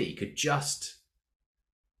DC could just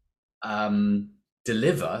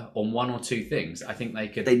deliver on one or two things, I think they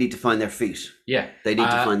could. They need to find their feet. Yeah, they need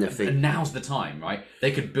to find their feet. And now's the time, right?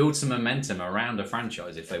 They could build some momentum around a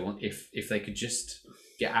franchise if they want. If they could just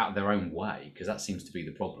get out of their own way, because that seems to be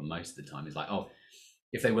the problem most of the time. Is like,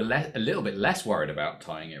 if they were a little bit less worried about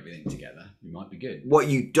tying everything together, it might be good. What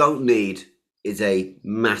you don't need is a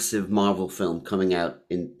massive Marvel film coming out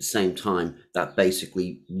in the same time that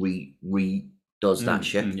basically redoes that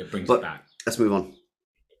shit. It brings it back. Let's move on.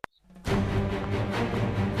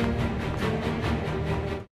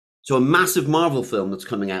 So a massive Marvel film that's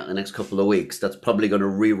coming out in the next couple of weeks, that's probably going to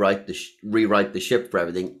rewrite the ship for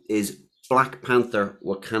everything, is Black Panther: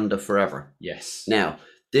 Wakanda Forever. Yes. Now,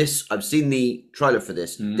 I've seen the trailer for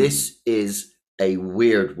this. This is a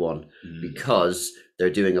weird one because they're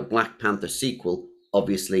doing a Black Panther sequel,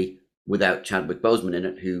 obviously without Chadwick Boseman in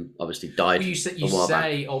it, who obviously died. Well, you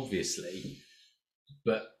say obviously,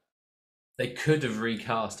 but they could have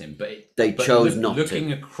recast him, but they chose not to.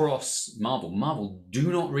 Looking across Marvel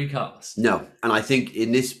do not recast. No, and I think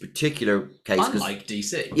in this particular case, unlike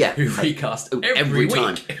DC, who recast every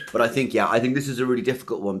time. Week. But I think this is a really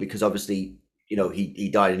difficult one because obviously, he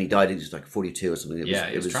died, and he died. He was like 42 or something.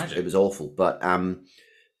 It was tragic. It was awful. But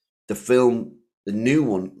the new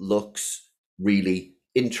one looks really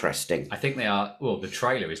interesting. I think they are. Well, the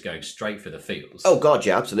trailer is going straight for the feels. Oh God,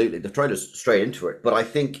 yeah, absolutely. The trailer's straight into it. But I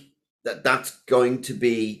think that's going to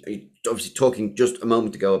be, obviously talking just a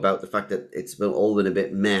moment ago about the fact that it's all been a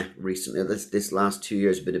bit meh recently. This last 2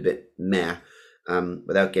 years have been a bit meh.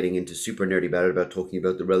 Without getting into super nerdy about talking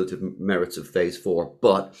about the relative merits of Phase 4,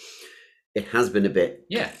 but it has been a bit.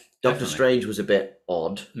 Yeah. Doctor Strange was a bit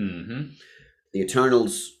odd. Mm-hmm. The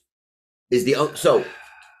Eternals is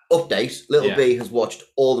update. Little B has watched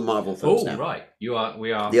all the Marvel films now. Right.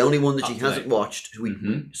 We are the only one that she hasn't watched.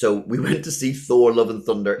 So we went to see Thor: Love and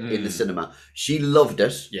Thunder in the cinema. She loved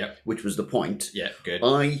it. Yeah. Which was the point. Yeah. Good.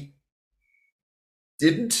 I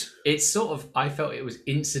didn't. It's sort of. I felt it was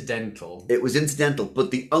incidental. It was incidental,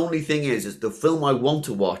 but the only thing is the film I want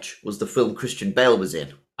to watch was the film Christian Bale was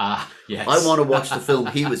in. Yes. I want to watch the film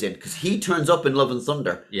he was in because he turns up in Love and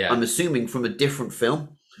Thunder. Yeah. I'm assuming from a different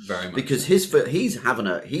film. Very much. Because he's out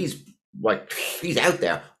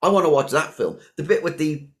there. I want to watch that film. The bit with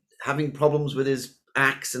the having problems with his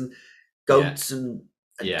axe and goats and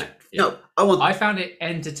no, I found it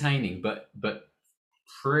entertaining, but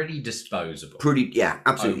pretty disposable.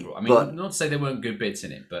 Absolutely. Overall. I mean, not to say there weren't good bits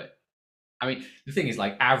in it, but I mean, the thing is,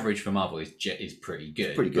 like, average for Marvel is pretty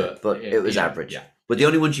good. Pretty good, but it was average. Yeah. But the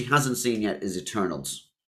only one she hasn't seen yet is Eternals.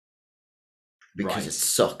 Because it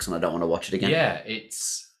sucks and I don't want to watch it again. Yeah,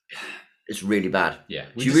 it's really bad. Yeah.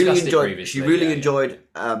 She really enjoyed she really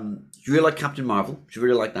liked Captain Marvel. She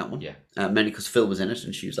really liked that one. Yeah. Mainly because Phil was in it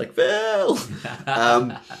and she was like, Phil.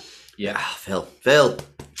 Phil.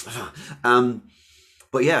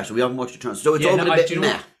 But yeah, so we haven't watched Eternals. So it's all been a bit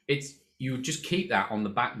meh. You just keep that on the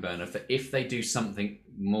back burner for if they do something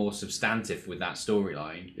more substantive with that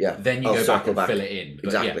storyline. Yeah. Then you go back and fill it in. But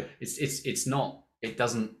exactly. Yeah, it's not. It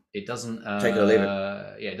doesn't. Take it or leave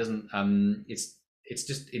it. Yeah, it doesn't. It's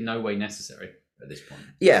just in no way necessary at this point.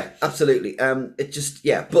 Yeah, absolutely. It just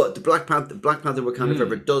but the Black Panther Wakanda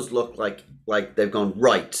Forever does look like they've gone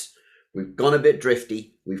right. We've gone a bit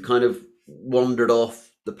drifty. We've kind of wandered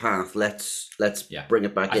off the path. Let's bring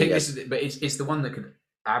it back. I think this is, but it's the one that could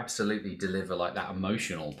absolutely deliver like that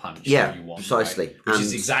emotional punch that you want. Precisely, right? Which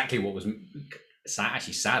is exactly what was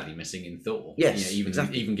actually sadly missing in Thor. Yes,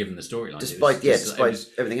 even given the storyline, despite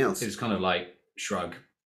everything else, it was kind of like shrug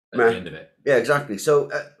at the end of it. Yeah, exactly.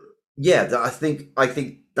 So I think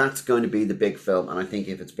that's going to be the big film, and I think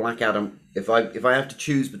if it's Black Adam, if I have to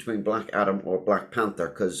choose between Black Adam or Black Panther,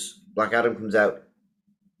 because Black Adam comes out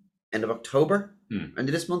end of October, end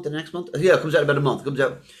of this month, the next month. Yeah, it comes out about a month. It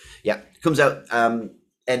comes out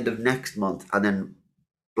end of next month, and then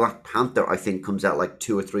Black Panther, I think, comes out like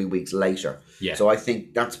 2 or 3 weeks later. Yeah. So I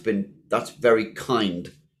think that's very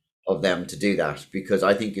kind of them to do that, because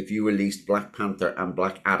I think if you released Black Panther and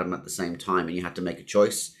Black Adam at the same time and you had to make a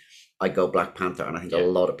choice, I'd go Black Panther, and I think a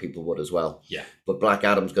lot of people would as well. Yeah. But Black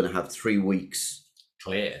Adam's going to have 3 weeks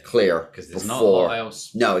clear because there's not a lot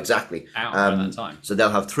else. No, exactly. Out at that time. So they'll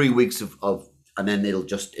have 3 weeks of and then it'll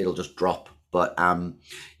just drop. But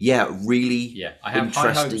really I have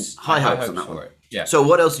interesting high hopes on that one. It. Yeah. So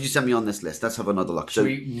what else did you send me on this list? Let's have another look. Should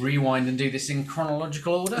we rewind and do this in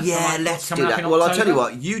chronological order? Yeah, let's do that. Well, I'll tell you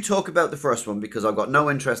what. You talk about the first one because I've got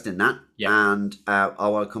no interest in that. Yeah. And I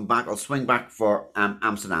want to come back. I'll swing back for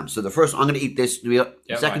Amsterdam. So the first, I'm going to eat this.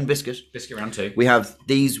 Second biscuit. Biscuit round 2. We have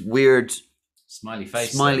these weird smiley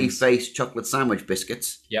face chocolate sandwich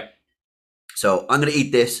biscuits. Yep. So I'm going to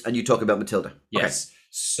eat this, and you talk about Matilda. Yes. Okay.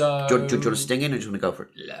 So do you want to sting in, or do you want to go for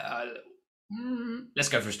it? Let's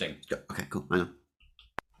go for a sting. Okay, cool. Hang on.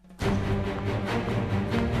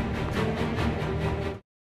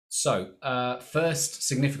 So, first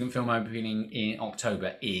significant film opening in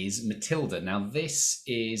October is Matilda. Now, this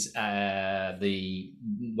is the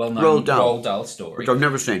well-known Roald Dahl story, which I've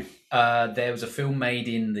never seen. There was a film made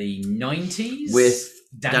in the 90s with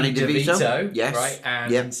Danny DeVito, yes, right,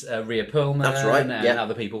 and Rhea Perlman, that's right, and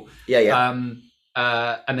other people. Yeah.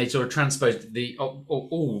 And they sort of transposed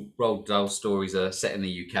all Roald Dahl stories are set in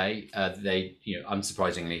the UK. They,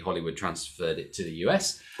 unsurprisingly, Hollywood transferred it to the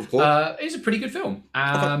US. Of course. It's a pretty good film,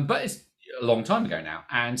 but it's a long time ago now.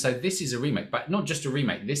 And so this is a remake, but not just a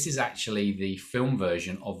remake. This is actually the film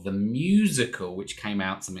version of the musical, which came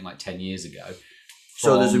out something like 10 years ago.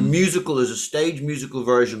 So there's a stage musical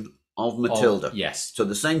version of Matilda. Yes. So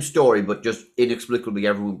the same story, but just inexplicably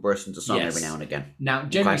everyone bursts into song every now and again. Now,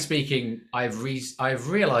 generally speaking, I've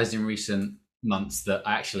realised in recent months that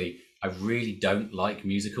I really don't like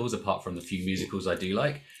musicals, apart from the few musicals I do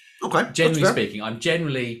like. Okay. Generally speaking, I'm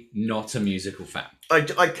generally not a musical fan.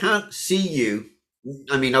 I can't see you.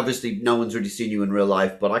 I mean, obviously, no one's really seen you in real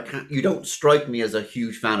life, but you don't strike me as a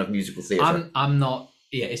huge fan of musical theatre. I'm not.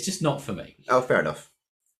 Yeah, it's just not for me. Oh, fair enough.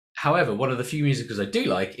 However, one of the few musicals I do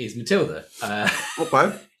like is Matilda.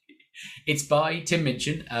 Okay. It's by Tim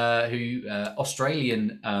Minchin, who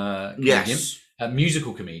Australian comedian, yes,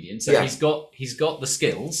 musical comedian. So he's got the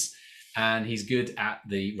skills, and he's good at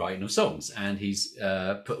the writing of songs, and he's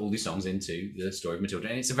put all these songs into the story of Matilda,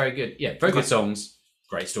 and it's a very good songs.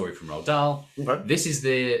 Great story from Roald Dahl. Okay. This is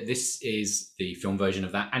the film version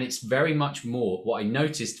of that, and it's very much more what I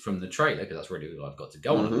noticed from the trailer, because that's really all I've got to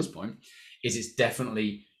go on at this point. Is it's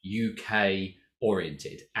definitely UK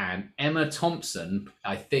oriented, and Emma Thompson,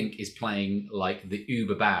 I think, is playing like the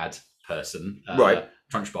uber bad person, right?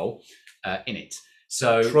 Trunchbull, in it.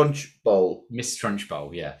 So Trunchbull, Miss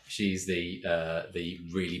Trunchbull, yeah, she's the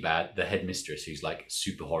really bad, the headmistress who's like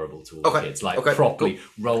super horrible to all the kids, like properly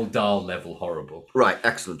Roald Dahl level horrible. Right,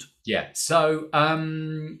 excellent. Yeah, so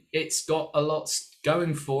it's got a lot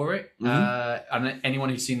going for it, and anyone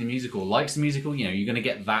who's seen the musical likes the musical. You're going to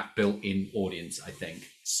get that built-in audience, I think.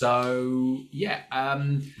 So yeah,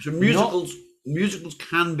 so musicals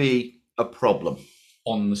can be a problem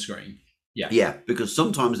on the screen. Yeah, because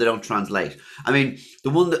sometimes they don't translate. I mean, the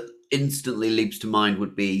one that instantly leaps to mind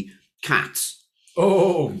would be Cats.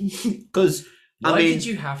 Oh, because why did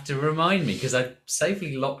you have to remind me? Because I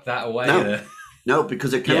safely locked that away. No,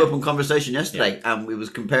 because it came up in conversation yesterday, and it was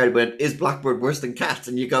compared with, is Blackbird worse than Cats?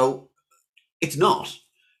 And you go, it's not,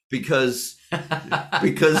 because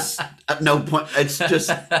at no point, it's just,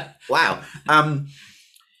 wow.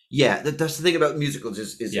 That's the thing about musicals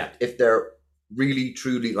is if they're really,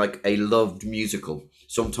 truly like a loved musical,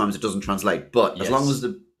 sometimes it doesn't translate. But as long as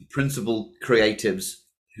the principal creatives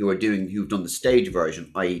who've done the stage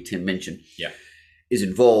version, i.e. Tim Minchin, is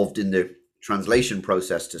involved in the translation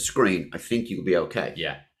process to screen, I think you'll be okay.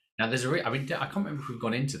 Yeah. Now there's I can't remember if we've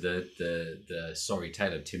gone into the sorry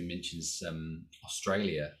tale of Tim Minchin's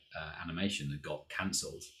Australia animation that got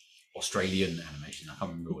cancelled. Australian animation. I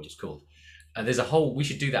can't remember what it's called. There's a whole. We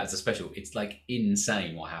should do that as a special. It's like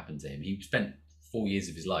insane what happened to him. He spent 4 years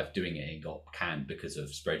of his life doing it and got canned because of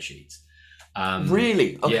spreadsheets.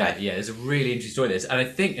 Really? Okay. Yeah. There's a really interesting story there, and I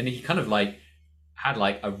think, and he kind of like had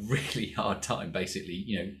like a really hard time, basically,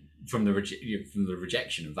 from the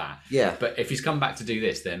rejection of that. Yeah. But if he's come back to do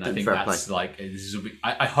this, then I think that's like this will be.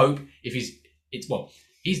 I hope if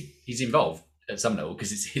he's involved at some level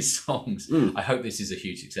because it's his songs. I hope this is a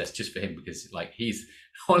huge success just for him, because like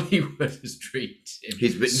Hollywood has treated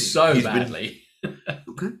him so badly.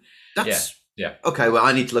 Okay. Yeah. Okay. Well,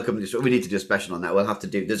 I need to look up this. We need to do a special on that. We'll have to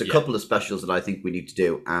do. There's a couple of specials that I think we need to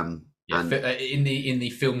do. Yeah, and in the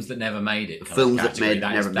films that never made it, films that never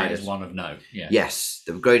made it, that is one of note. Yeah. Yes,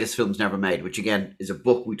 the greatest films never made, which again is a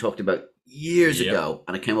book we talked about years ago,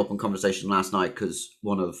 and it came up in conversation last night because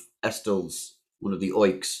one of the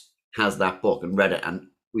oiks has that book and read it, and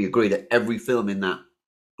we agree that every film in that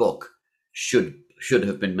book should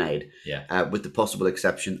have been made. Yeah. With the possible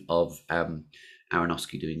exception of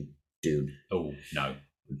Aronofsky doing Dune. Oh no,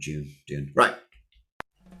 Dune. Right.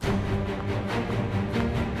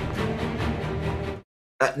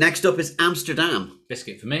 Next up is Amsterdam.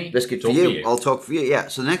 Biscuit for me. Biscuit for you. I'll talk for you. Yeah.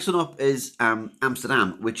 So the next one up is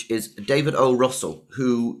Amsterdam, which is David O. Russell,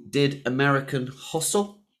 who did American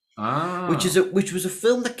Hustle, which was a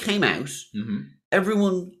film that came out. Mm-hmm.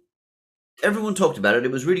 Everyone talked about it.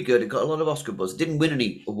 It was really good. It got a lot of Oscar buzz. It didn't win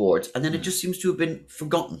any awards, and then it just seems to have been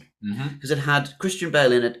forgotten because it had Christian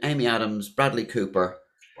Bale in it, Amy Adams, Bradley Cooper.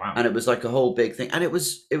 Wow. And it was like a whole big thing, and it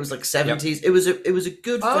was like 70s. Yep. It was a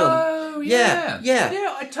good film. Oh yeah.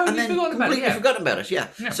 I totally forgot about it. Yeah, forgotten about it. Yeah.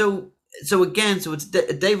 So it's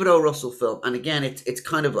a David O. Russell film, and again, it's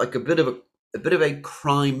kind of like a bit of a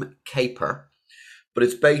crime caper, but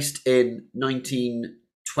it's based in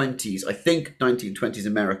 1920s, I think 1920s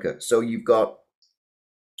America. So you've got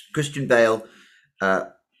Christian Bale,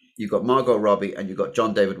 you've got Margot Robbie, and you've got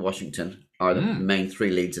John David Washington. Are the main three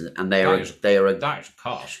leads in it, and they are a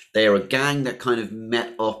gang that kind of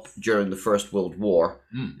met up during the First World War.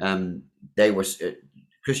 They were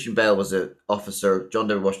Christian Bale was an officer, John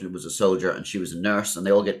David Washington was a soldier, and she was a nurse, and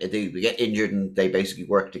they get injured, and they basically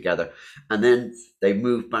work together, and then they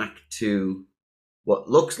move back to what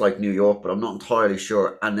looks like New York, but I'm not entirely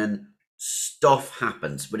sure, and then stuff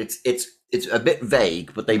happens, but it's a bit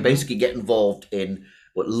vague, but they basically get involved in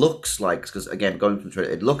what looks like, because again, going from the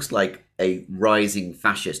trailer, it looks like a rising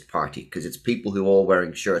fascist party because it's people who are all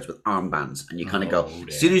wearing shirts with armbands, and you kind of go,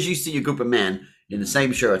 as soon as you see a group of men in the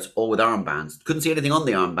same shirts, all with armbands, couldn't see anything on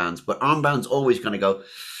the armbands, but armbands always kind of go.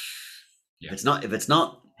 If it's not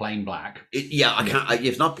plain black, I can't. If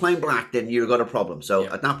it's not plain black, then you've got a problem.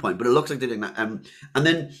 So at that point, but it looks like they're doing that. And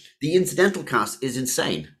then the incidental cast is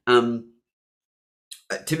insane.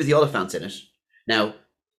 Timothy Olyphant's in it now.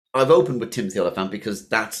 I've opened with Timothy Olyphant because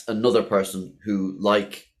that's another person who,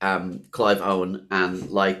 like Clive Owen and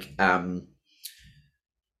like I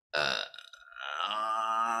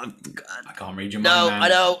can't read your mind.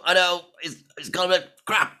 No, I know. It's kind of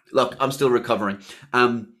crap. Look, I'm still recovering.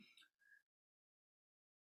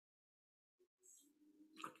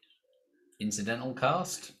 Incidental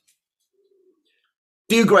cast.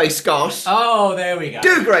 Dougray Scott. Oh, there we go.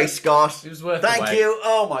 Dougray Scott. It was worth Thank you.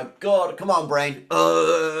 Oh my God. Come on, brain.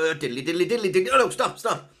 Diddly. Oh no, stop.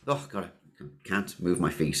 Oh God, I can't move my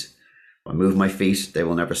feet. If I move my feet, they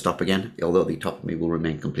will never stop again. Although the top of me will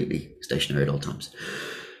remain completely stationary at all times.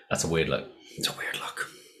 That's a weird look. It's a weird look.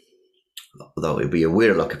 Although it'd be a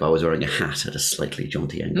weirder look if I was wearing a hat at a slightly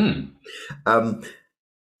jaunty angle.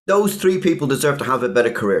 Those three people deserve to have a better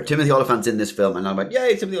career. Timothy Olyphant's in this film, and I'm like,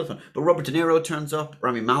 yay, Timothy Olyphant. But Robert De Niro turns up.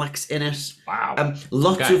 Rami Malek's in it. Wow.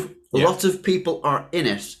 Lots of people are in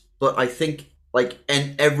it, but I think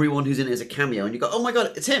and everyone who's in it is a cameo, and you go, oh my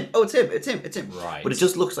God, it's him. Oh, it's him. Right. But it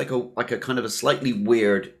just looks like a kind of a slightly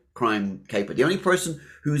weird crime caper. The only person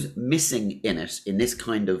who's missing in it, in this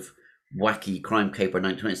kind of wacky crime caper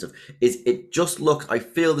 1920 stuff, is it just looks, I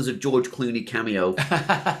feel there's a George Clooney cameo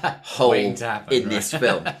hole in this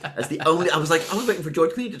film. That's the only, I was waiting for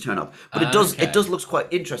George Clooney to turn up, but it does looks quite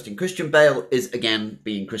interesting. Christian Bale is again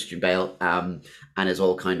being Christian Bale, and is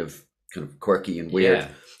all kind of quirky and weird,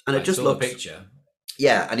 and it just looks picture.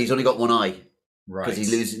 Yeah, and he's only got one eye. Right. Because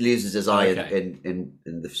he loses his eye in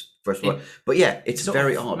the first one. But yeah, it's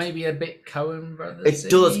very odd. Maybe a bit Coen Brothers. It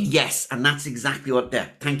does, yes. And that's exactly what,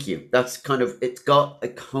 thank you. That's kind of, it's got a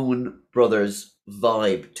Coen Brothers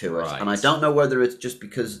vibe to it. Right. And I don't know whether it's just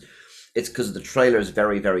because the trailer is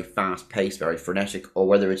very, very fast paced, very frenetic, or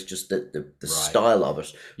whether it's just the style of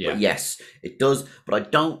it. Yeah. But yes, it does.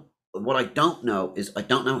 But what I don't know is I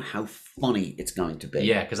don't know how funny it's going to be.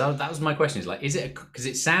 Yeah, because that was my question. Is it because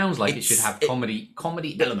it sounds like it should have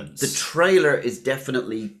comedy elements. The trailer is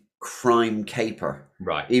definitely crime caper,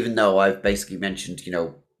 right? Even though I've basically mentioned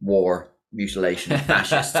war, mutilation,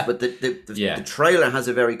 fascists, but the trailer has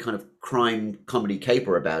a very kind of crime comedy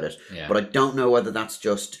caper about it. Yeah. But I don't know whether that's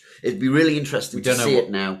just. It'd be really interesting to see it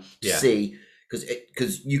now. See,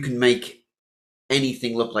 because you can make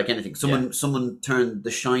anything look like anything. Someone turned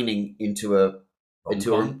The Shining into a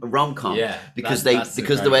rom-com. Yeah, because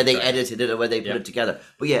the way they edited it, or way they put it together.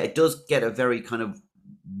 But yeah, it does get a very kind of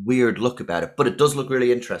weird look about it, but it does look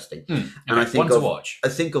really interesting. And I think to watch. I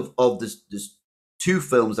think of this two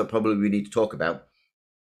films that probably we need to talk about.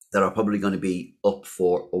 that are probably going to be up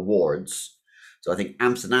for awards. So I think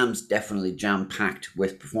Amsterdam's definitely jam-packed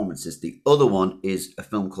with performances. The other one is a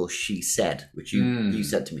film called She Said, which you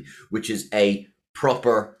said to me, which is a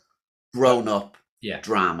proper grown-up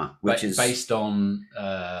drama, which is based on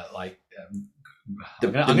I'm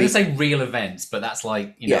going to say real events, but that's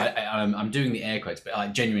like, I'm doing the air quotes, but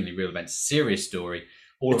like genuinely real events, serious story.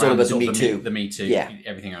 It's all about the Me Too,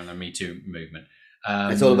 everything around the Me Too movement.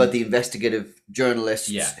 It's all about the investigative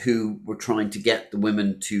journalists who were trying to get the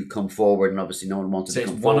women to come forward, and obviously no one wanted to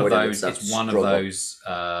come forward. It's one of those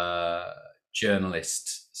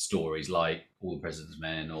journalist stories, like All the President's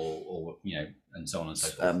Men, or and so on and so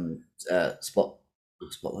forth.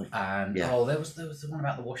 Spotlight. And there was the one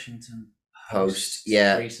about the Washington Post.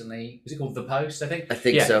 Recently, was it called The Post? I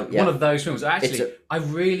think so. Yeah. One of those films. Actually, I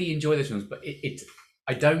really enjoy those films, but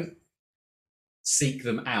I don't seek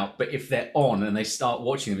them out, but if they're on and they start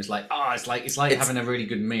watching them, it's like having a really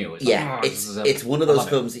good meal. It's one of those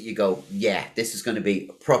films that you go, this is going to be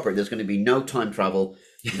proper. There's going to be no time travel,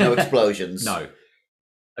 no explosions. No,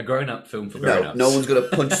 a grown-up film for grown-ups. No one's going to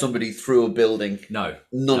punch somebody through a building.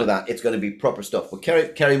 None of that. It's going to be proper stuff. But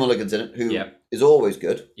Carey Mulligan's in it, who is always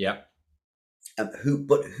good. Yeah.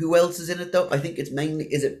 Who else is in it though? I think it's mainly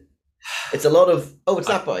it's a lot of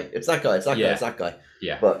that guy. It's that guy.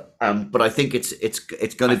 Yeah. But I think it's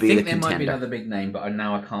going to be the contender. There might be another big name, but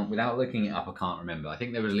now I can't, without looking it up, I can't remember. I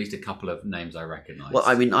think there was at least a couple of names I recognise. Well,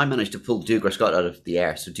 I mean, I managed to pull Dougray Scott out of the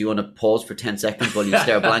air. So do you want to pause for 10 seconds while you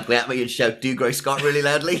stare blankly at me and shout Dougray Scott really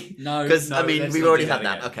loudly? No, because I mean we've already had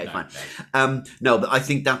that. Okay, fine. No, but I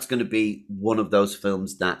think that's going to be one of those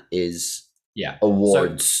films that is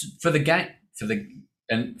awards so for the game.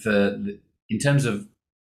 In terms of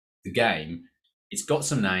the game, it's got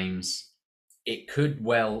some names. It could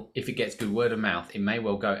if it gets good word of mouth, it may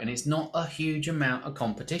well go. And it's not a huge amount of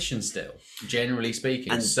competition still, generally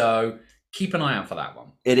speaking. And so keep an eye out for that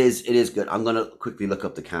one. It is good. I'm going to quickly look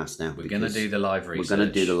up the cast now. We're going to do the live research. We're going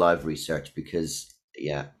to do the live research because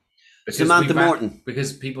Samantha Morton.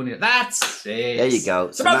 Because people need that's it. There you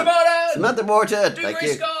go. Samantha Morton. Thank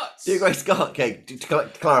you. Dougray Scott. Okay, to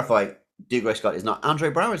clarify, Dougray Scott is not.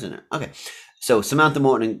 Andre Braugher's in it. Okay. So Samantha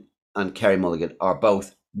Morton and Carey Mulligan are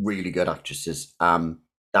both really good actresses.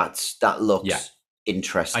 That looks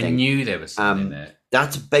interesting. I knew there was something in there.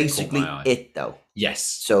 That's basically it though. Yes.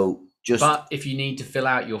 So but if you need to fill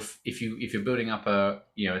out if you're building up a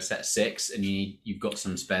set 6 and you've got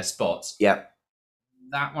some spare spots. Yeah.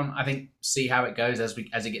 That one, I think, see how it goes as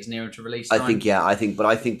it gets nearer to release time. I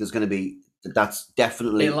think there's going to be. That's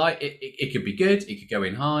definitely it could be good. It could go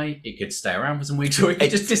in high. It could stay around for some weeks, or it could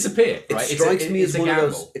just disappear. Right? It strikes me as one of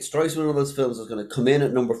those. It strikes me one of those films that's going to come in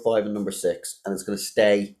at number 5 and number 6, and it's going to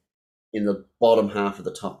stay in the bottom half of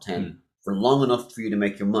the top 10 for long enough for you to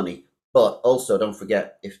make your money. But also, don't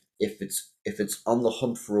forget if it's on the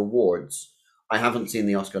hunt for awards. I haven't seen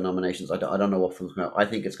the Oscar nominations. I don't know what films come out. I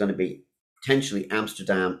think it's going to be potentially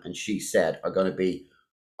Amsterdam and She Said are going to be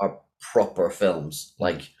our proper films.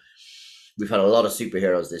 Like. We've had a lot of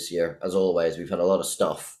superheroes this year, as always. We've had a lot of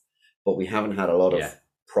stuff, but we haven't had a lot of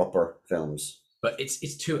proper films. But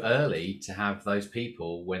it's too early to have those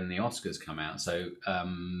people when the Oscars come out. So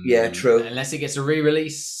true. Unless it gets a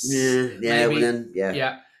re-release,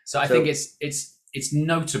 So I think it's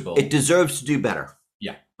notable. It deserves to do better.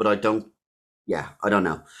 Yeah, but I don't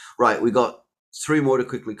know. Right, we got 3 more to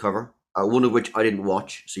quickly cover. One of which I didn't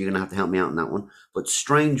watch, so you're gonna have to help me out on that one. But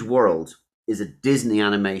Strange World is a Disney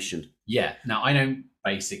animation. Yeah. Now I know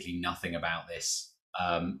basically nothing about this.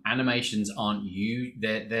 Animations aren't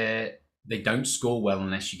they don't score well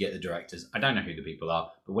unless you get the directors. I don't know who the people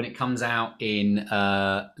are, but when it comes out in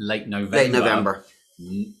late November,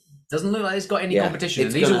 doesn't look like it's got any competition.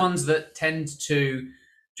 And these are ones that tend to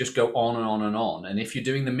just go on and on and on. And if you're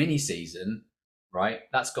doing the mini season, right,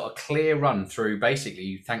 that's got a clear run through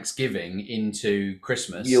basically Thanksgiving into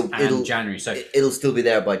Christmas and January. So it'll still be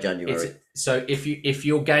there by January. So if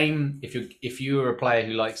you're a player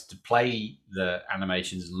who likes to play the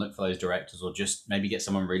animations and look for those directors, or just maybe get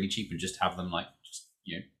someone really cheap and just have them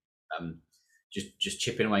just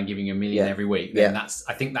chipping away and giving you $1 million every week, then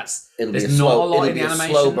there's not a lot in the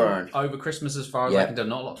animation slow burn over Christmas as far as I can tell.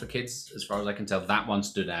 Not a lot for kids as far as I can tell. That one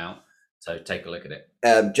stood out. So take a look at it.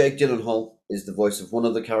 Jake Gyllenhaal is the voice of one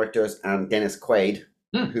of the characters, and Dennis Quaid,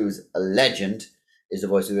 who's a legend, is the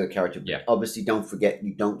voice of the other character. Yeah. Obviously, don't forget,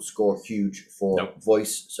 you don't score huge for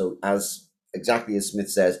voice. So exactly as Smith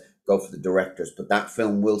says, go for the directors. But that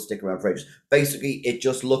film will stick around for ages. Basically, it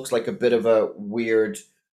just looks like a bit of a weird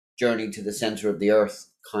journey to the center of the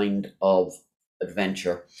earth kind of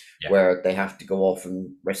adventure, where they have to go off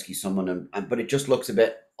and rescue someone. But it just looks a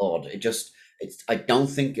bit odd. I don't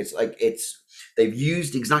think it's like they've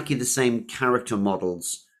used exactly the same character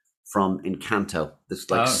models from Encanto. This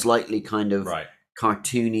like slightly kind of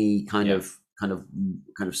cartoony, kind of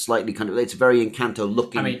slightly kind of. It's very Encanto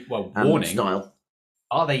looking. Warning style.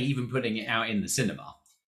 Are they even putting it out in the cinema?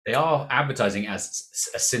 They are advertising as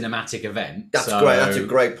a cinematic event. That's great. That's a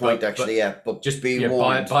great point, actually. But just be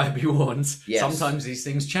warned. Be warned. Yes. Sometimes these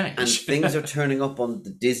things change, and things are turning up on the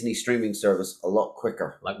Disney streaming service a lot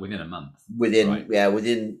quicker. Like within a month.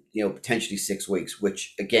 Within potentially 6 weeks,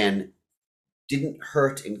 which again didn't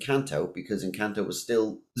hurt Encanto because Encanto was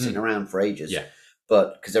still sitting around for ages. Yeah.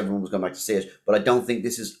 But because everyone was going back to see it, but I don't think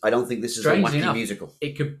this is a wacky musical.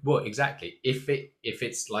 It could exactly if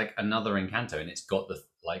it's like another Encanto and it's got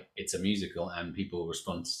it's a musical and people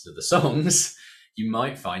respond to the songs, you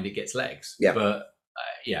might find it gets legs. Yeah, but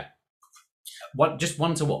just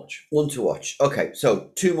one to watch. One to watch. Okay,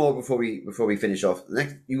 so 2 more before we finish off.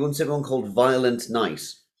 Next, you want to say one called Violent Night.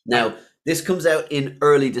 Now this comes out in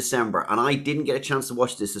early December, and I didn't get a chance to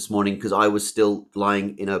watch this morning because I was still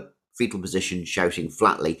lying in a fetal position shouting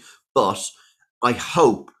Flatley, but I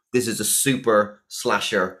hope this is a super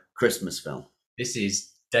slasher Christmas film. This is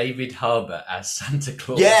David Harbour as Santa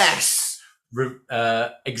Claus. Yes!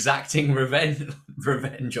 Exacting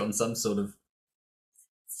revenge on some sort of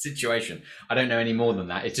situation. I don't know any more than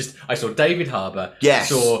that. It's just, I saw David Harbour,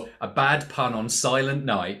 saw a bad pun on Silent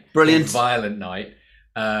Night, brilliant, Violent Night,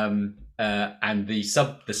 and the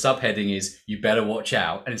subheading is "You better watch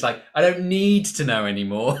out," and it's like I don't need to know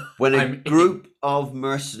anymore. When a group of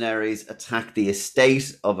mercenaries attack the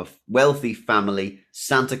estate of a wealthy family,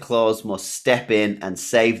 Santa Claus must step in and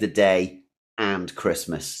save the day and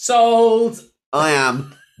Christmas. Sold. I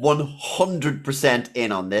am 100%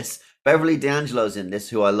 in on this. Beverly D'Angelo's in this,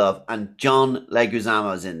 who I love, and John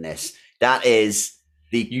Leguizamo's in this. That is.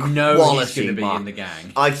 He's going to be in the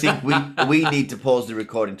gang. I think we need to pause the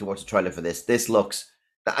recording to watch the trailer for this. This looks,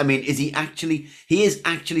 I mean, he is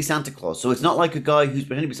actually Santa Claus. So it's not like a guy who's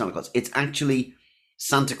pretending to be Santa Claus. It's actually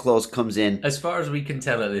Santa Claus comes in. As far as we can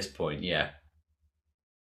tell at this point, yeah.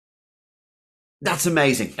 That's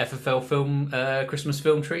amazing. FFL film, Christmas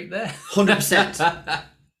film treat there. 100%.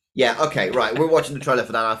 Yeah, okay, right. We're watching the trailer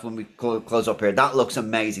for that after when we close up here. That looks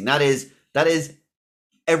amazing. That is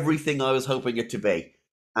everything I was hoping it to be.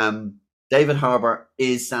 David Harbour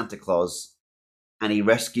is Santa Claus, and he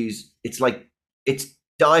rescues. It's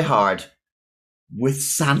Die Hard with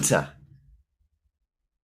Santa.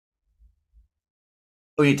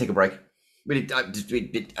 We need to take a break.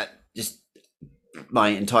 Just my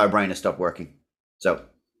entire brain has stopped working. So.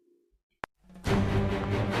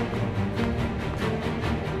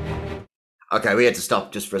 Okay, we had to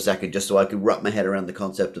stop just for a second, just so I could wrap my head around the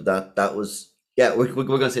concept of that. That was. Yeah, we're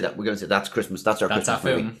going to say that. We're going to say that's Christmas. That's our Christmas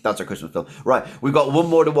movie. Film. That's our Christmas film. Right, we've got one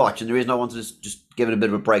more to watch, and the reason I wanted to just give it a bit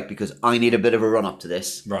of a break because I need a bit of a run up to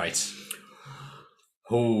this. Right.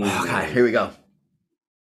 Ooh. Okay, here we go.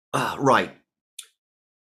 Right.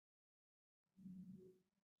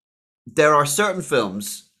 There are certain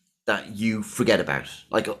films that you forget about,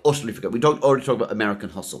 like utterly forget. We already talked about American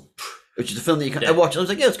Hustle, which is a film that you can watch. I was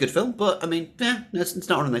like, yeah, it's a good film, but I mean, it's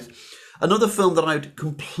not on this. Another film that I'd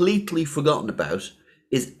completely forgotten about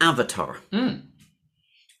is Avatar.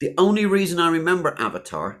 The only reason I remember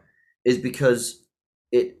Avatar is because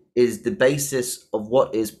it is the basis of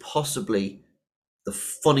what is possibly the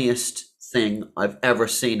funniest thing I've ever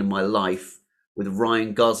seen in my life with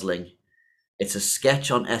Ryan Gosling. It's a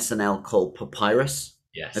sketch on SNL called Papyrus.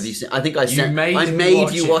 Yes. Have you seen? I think I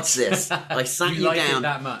made you watch this. I sat you down. It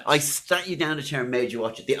that much. I sat you down in a chair and made you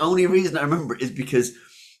watch it. The only reason I remember is because,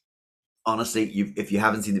 honestly, if you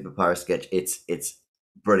haven't seen the Papyrus sketch, it's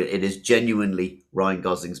brilliant. It is genuinely Ryan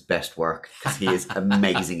Gosling's best work because he is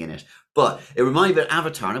amazing in it. But it reminded me of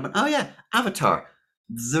Avatar, and I went, oh yeah, Avatar,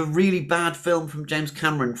 the really bad film from James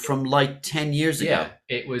Cameron from like 10 years ago. Yeah,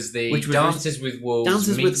 it was Dances with Wolves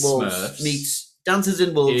meets Dances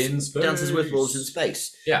with Wolves in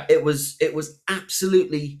Space. Yeah, it was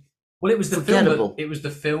absolutely. Well, it was the film. It was the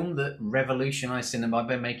film that revolutionized cinema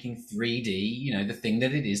by making 3D, the thing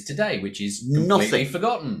that it is today, which is completely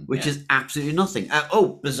forgotten. Which is absolutely nothing.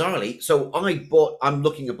 Bizarrely, so I'm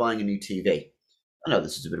looking at buying a new TV. I know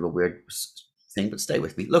this is a bit of a weird thing, but stay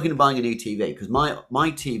with me. Looking at buying a new TV because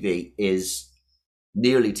my TV is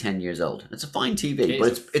nearly 10 years old. It's a fine TV,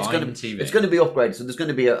 but it's going to be upgraded. So there's going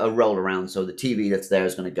to be a roll around. So the TV that's there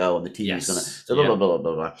is going to go, and the TV is going to blah, blah, blah,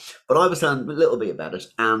 blah, blah. But I was telling a little bit about it,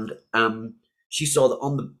 and she saw that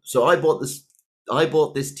so I bought this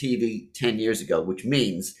TV 10 years ago, which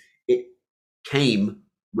means it came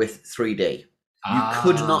with 3D. You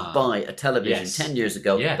could not buy a television 10 years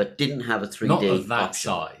ago that didn't have a 3D Not of that option.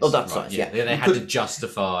 size. Of that size, yeah. They had to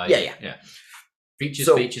justify. Yeah. Features.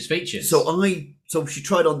 So she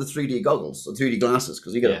tried on the 3D goggles, the 3D glasses,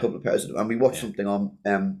 because you get a couple of pairs of them, and we watched something on,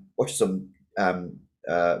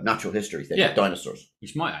 natural history thing, dinosaurs,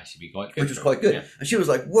 which might actually be quite good. Which was quite good, and she was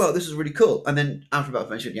like, "Whoa, this is really cool." And then after about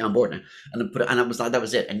 5 minutes, I'm bored now, and then and it was like that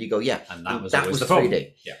was it. And you go, and that was the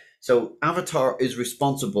 3D. Yeah. So Avatar is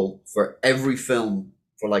responsible for every film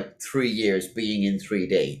for like 3 years being in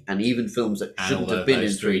 3D, and even films that shouldn't have been in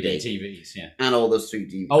 3D TVs, and all those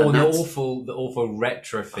 3D. Oh, and the awful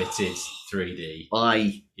retrofitted 3D.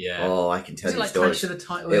 I can tell you like stories. Clash of the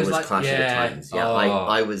Titans? It was like, Clash of the Titans. Yeah,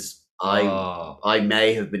 I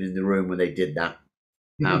may have been in the room when they did that,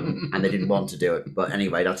 and they didn't want to do it. But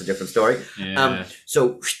anyway, that's a different story. Yeah.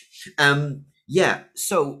 So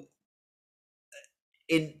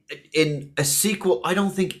in a sequel, I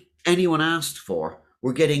don't think anyone asked for.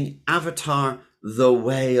 We're getting Avatar: The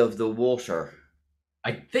Way of the Water.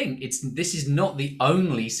 I think this is not the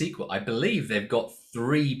only sequel. I believe they've got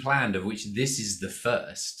 3 planned, of which this is the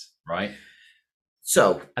first, right?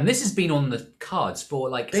 So, and this has been on the cards for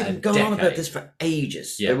like they've been going on about this for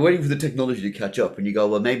ages. Yeah. They're waiting for the technology to catch up, and you go,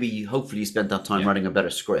 well, hopefully you spent that time writing a better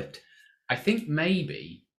script. I think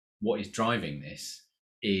maybe what is driving this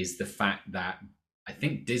is the fact that I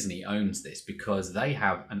think Disney owns this, because they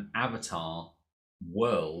have an Avatar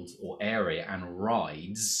world or area and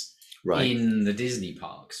rides in the Disney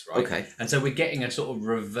parks, right? Okay. And so we're getting a sort of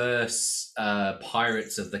reverse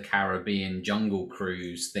Pirates of the Caribbean Jungle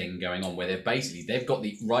Cruise thing going on, where they've got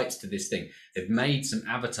the rights to this thing. They've made some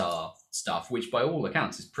Avatar stuff, which by all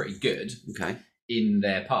accounts is pretty good. Okay. In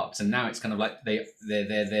their parks, and now it's kind of like they're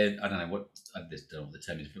I don't know what the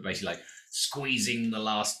term is, but basically like squeezing the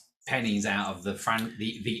last pennies out of the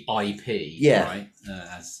IP. Yeah. Right.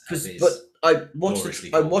 But I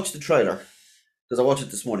watched the trailer. Because I watched it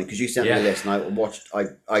this morning, because you sent me a list, and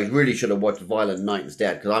I really should have watched Violent Night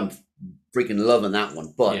instead, because I'm freaking loving that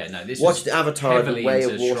one. But this watched Avatar: The Way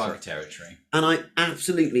of Water Shrike territory, and I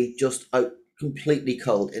absolutely just completely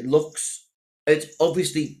cold. It's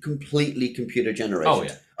obviously completely computer generated. Oh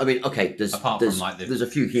yeah. I mean, okay, there's a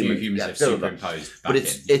few humans have superimposed, but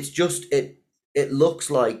it's just it looks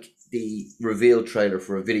like the reveal trailer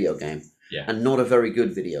for a video game, and not a very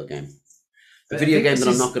good video game. A video game that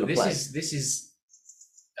I'm not going to play. This is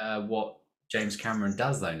what James Cameron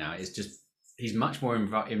does though now. Is just he's much more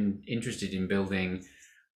interested in building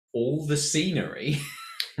all the scenery,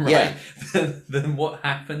 right, than what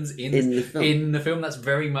happens in the film.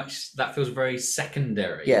 That feels very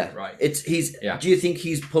secondary. Yeah, right. Do you think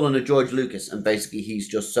he's pulling a George Lucas, and basically he's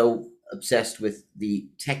just so obsessed with the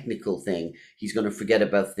technical thing, he's going to forget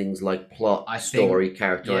about things like plot, story,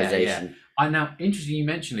 characterization? Yeah. I now interesting you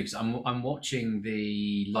mentioned it, because I'm watching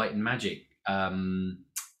the Light and Magic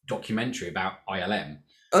documentary about ILM.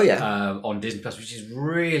 Oh yeah, on Disney Plus, which is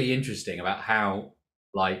really interesting, about how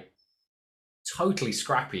like totally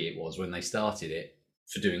scrappy it was when they started it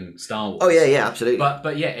for doing Star Wars. Oh yeah, absolutely.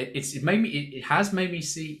 But yeah, it has made me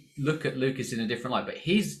look at Lucas in a different light. But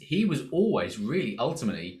he was always really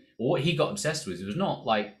ultimately what he got obsessed with. It was not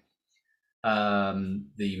like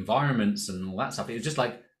the environments and all that stuff. It was just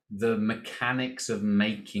like the mechanics of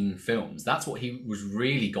making films. That's what he was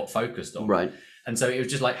really got focused on. Right. And so it was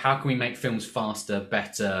just like, how can we make films faster,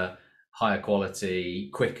 better, higher quality,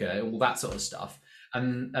 quicker, all that sort of stuff.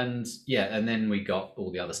 And then we got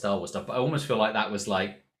all the other Star Wars stuff. But I almost feel like that was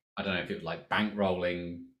like, I don't know if it was like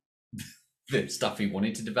bankrolling the stuff he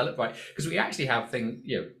wanted to develop, right? Because we actually have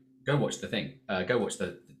go watch the thing. Go watch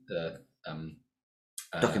the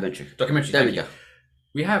documentary. There we go.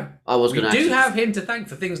 We have him to thank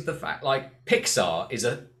for things. The fact like Pixar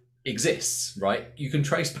exists, right? You can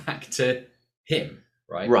trace back to him,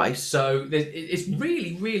 right? Right. So it's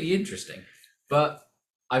really, really interesting. But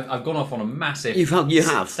I've gone off on a massive you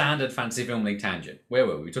have standard Fantasy Film League tangent. Where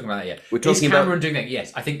were we? We're talking about that yet. We're talking about Cameron doing that.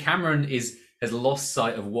 Yes, I think Cameron has lost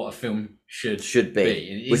sight of what a film should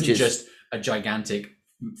be. And it isn't just a gigantic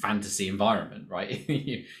fantasy environment, right?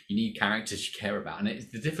 you need characters you care about, and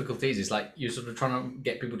the difficulty is like you're sort of trying to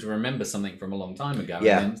get people to remember something from a long time ago.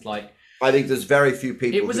 Yeah, and it's like I think there's very few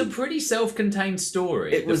people. It was a pretty self-contained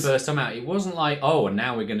story the first time out. It wasn't like, oh, and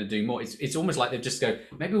now we're going to do more. It's almost like they just go,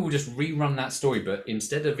 maybe we'll just rerun that story, but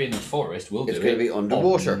instead of in a forest, it's going to be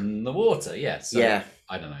underwater. On the water, yes. Yeah.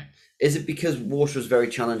 I don't know. Is it because water is very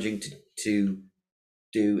challenging to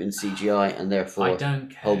do in CGI, and therefore I don't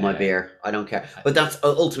care. Hold my beer. I don't care. But that's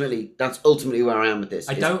ultimately where I am with this.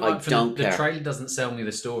 I don't care. The trailer doesn't sell me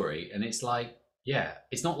the story, and it's like, yeah,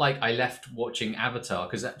 it's not like I left watching Avatar,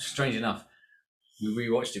 because strange enough, we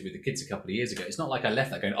rewatched it with the kids a couple of years ago. It's not like I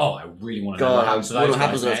left that going, oh, I really want to know God, what happens to those what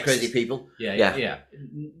happens to those next. crazy people. Yeah.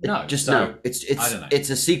 No, no. It's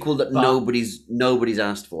a sequel that nobody's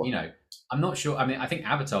asked for. You know, I'm not sure. I mean, I think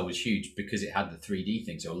Avatar was huge because it had the 3D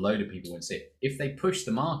thing, so a load of people went to see it. If they push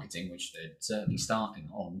the marketing, which they're certainly starting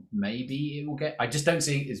on, maybe it will get. I just don't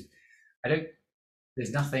see it.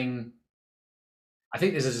 There's nothing. I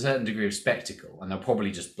think there's a certain degree of spectacle, and they'll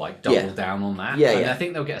probably just like double down on that. I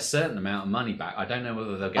think they'll get a certain amount of money back. I don't know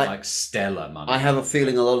whether they'll get like stellar money. I have a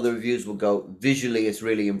feeling a lot of the reviews will go, visually it's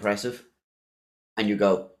really impressive, and you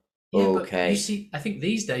go, okay. But you see, I think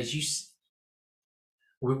these days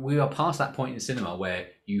we are past that point in cinema where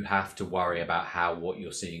you have to worry about how what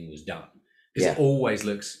you're seeing was done, because it always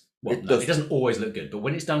looks. Well, it doesn't always look good, but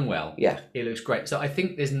when it's done well, it looks great. So I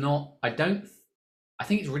think there's not. I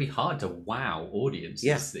think it's really hard to wow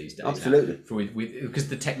audiences these days. Absolutely. Because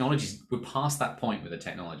the technologies, we're past that point with the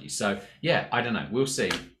technology. So I don't know. We'll see.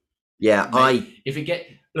 Yeah,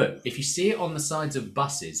 if you see it on the sides of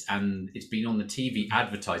buses and it's been on the TV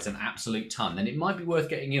advertised an absolute ton, then it might be worth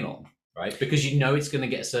getting in on, right? Because you know it's going to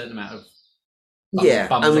get a certain amount of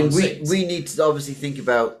I mean, we need to obviously think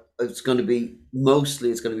about it's going to be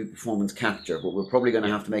performance capture, but we're probably going to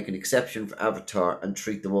have to make an exception for Avatar and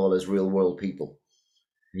treat them all as real world people.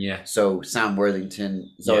 Yeah. So Sam Worthington,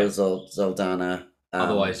 Zoe Saldana.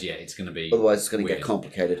 Otherwise, it's going to be. Otherwise, it's going to get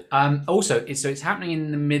complicated. Also, it's happening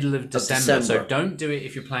in the middle of December, so don't do it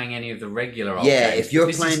if you're playing any of the regular. If you're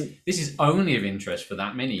playing, this is only of interest for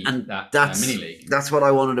that mini league. That's what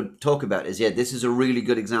I wanted to talk about. This is a really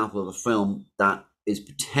good example of a film that is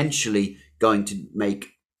potentially going to make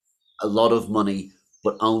a lot of money,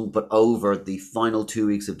 but over the final 2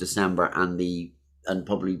 weeks of December and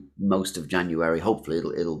probably most of January. Hopefully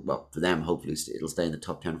it'll for them, hopefully it'll stay in the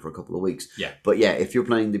top 10 for a couple of weeks. But if you're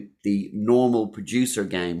playing the normal producer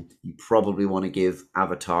game, you probably want to give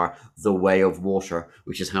Avatar The Way of Water,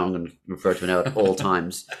 which is how I'm going to refer to it now at all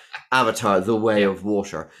times. Avatar The Way of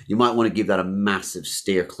Water. You might want to give that a massive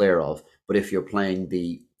steer clear of. But if you're playing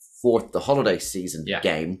the holiday season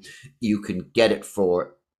game, you can get it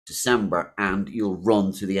for December and you'll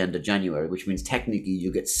run to the end of January, which means technically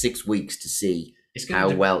you get 6 weeks to see how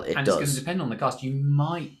well it does. It's going to depend on the cast. You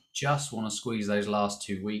might just want to squeeze those last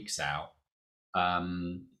 2 weeks out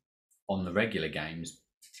on the regular games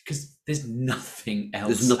because there's nothing else.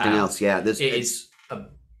 There's nothing else. Yeah,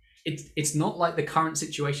 it's not like the current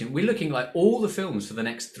situation. We're looking like all the films for the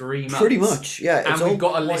next 3 months. Pretty much, yeah. And we've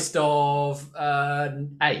got a list of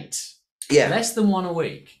 8. Yeah, less than one a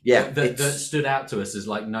week. Yeah, that stood out to us as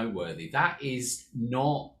like noteworthy. That is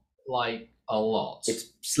not like a lot. It's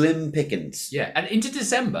slim pickings. Yeah, and into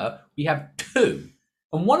December we have 2,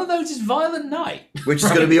 and one of those is Violent Night, which is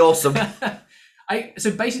going to be awesome.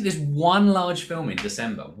 So basically, there's one large film in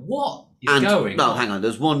December. What is going on? Hang on.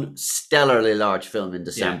 There's one stellarly large film in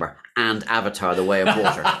December, and Avatar: The Way of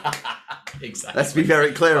Water. Exactly. Let's be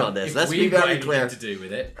very clear on this. Let's be very clear. To do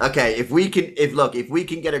with it. Okay, if we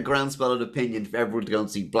can get a groundswell of opinion for everyone to go and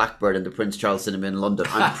see Blackbird in the Prince Charles Cinema in London,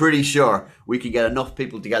 I'm pretty sure we can get enough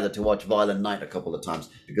people together to watch Violent Night a couple of times,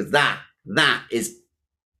 because that is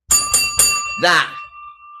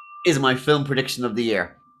my film prediction of the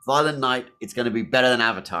year. Violent Night. It's going to be better than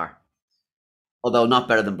Avatar, although not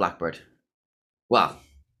better than Blackbird. Well,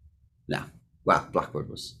 no. Well, Blackbird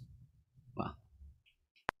was.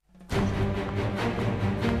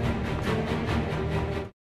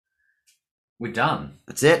 We're done.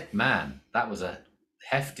 That's it, man. That was a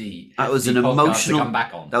hefty. That was an emotional. To come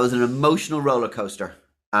back on. That was an emotional roller coaster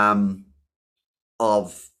of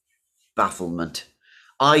bafflement.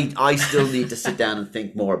 I still need to sit down and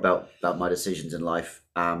think more about my decisions in life.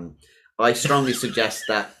 I strongly suggest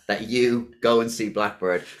that you go and see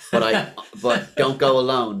Blackbird, but don't go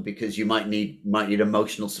alone, because you might need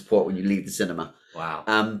emotional support when you leave the cinema. Wow.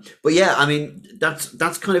 But yeah, I mean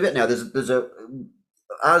that's kind of it now. There's a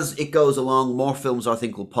as it goes along, more films I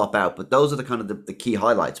think will pop out, but those are the kind of the key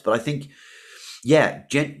highlights. But I think, yeah,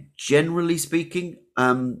 generally speaking,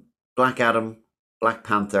 Black Adam, Black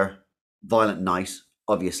Panther, Violent Night,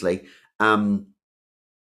 obviously, and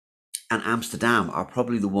Amsterdam are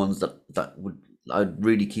probably the ones that I'd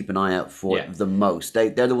really keep an eye out for the most.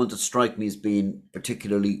 They're the ones that strike me as being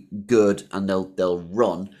particularly good, and they'll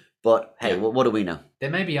run. But hey, what do we know?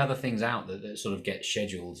 There may be other things out that sort of get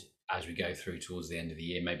scheduled as we go through towards the end of the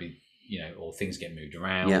year, maybe, or things get moved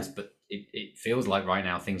around. Yeah. But it feels like right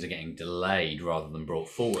now things are getting delayed rather than brought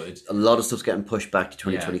forward. A lot of stuff's getting pushed back to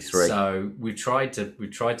 2023. Yeah. So we've tried to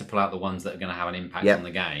pull out the ones that are going to have an impact on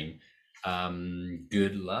the game.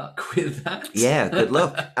 Good luck with that. Yeah, good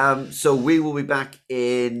luck. So we will be back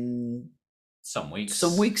in some weeks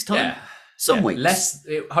time. Yeah. Some weeks.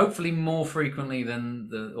 Hopefully more frequently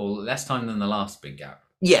or less time than the last big gap.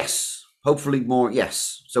 Yes. Hopefully more.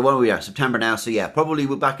 Yes. So when are we at? September now. So yeah, probably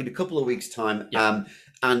we're back in a couple of weeks' time. Yeah.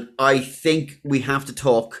 And I think we have to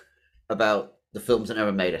talk about the films that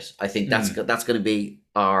never made it. I think that's going to be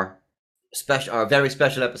our very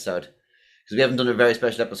special episode, because we haven't done a very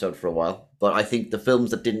special episode for a while. But I think the films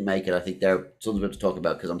that didn't make it, I think they're something to talk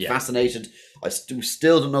about, because I'm fascinated. I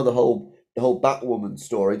still don't know the whole Batwoman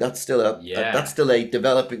story. That's still a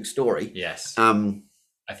developing story. Yes.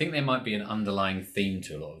 I think there might be an underlying theme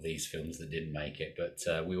to a lot of these films that didn't make it, but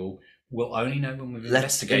we'll only know when we've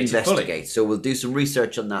investigated fully. So we'll do some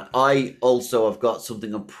research on that. I also have got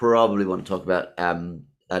something I probably want to talk about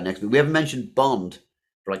next week. We haven't mentioned Bond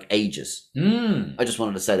for like ages. I just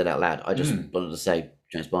wanted to say that out loud. I just wanted to say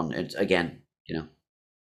James Bond. It's, again, Are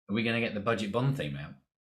we going to get the budget Bond theme out?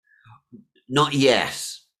 Not yet,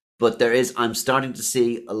 but there is. I'm starting to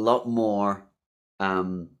see a lot more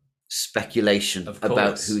speculation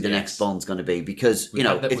about who the next Bond's going to be, because we've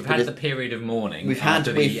had the period of mourning. We've had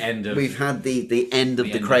the end of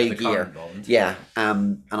the Craig year. Yeah,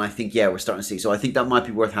 and I think we're starting to see. So I think that might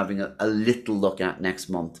be worth having a little look at next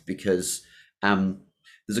month, because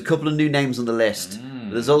there's a couple of new names on the list.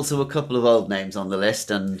 But there's also a couple of old names on the list,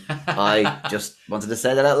 and I just wanted to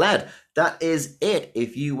say that out loud. That is it.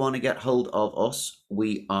 If you want to get hold of us,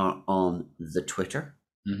 we are on the Twitter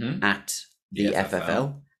at the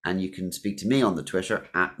FFL. And you can speak to me on the Twitter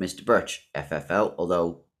at Mr. Birch FFL,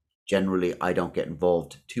 although generally I don't get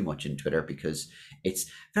involved too much in Twitter, because it's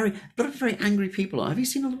a lot of very angry people. Have you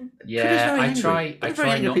seen a lot of I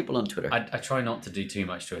try not people on Twitter. I try not to do too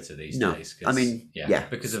much Twitter these days. I mean,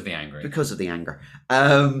 because of the anger. Because of the anger.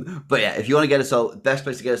 But yeah, if you want to get us all, the best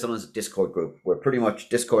place to get us on is a Discord group. We're pretty much,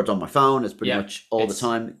 Discord's on my phone. It's pretty much all the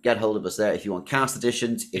time. Get hold of us there. If you want cast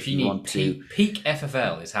editions, if you want to. Peak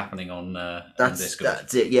FFL is happening on Discord.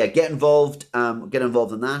 That's it. Yeah, get involved. Get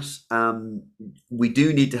involved in that. We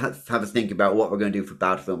do need to have a think about what we're going to do for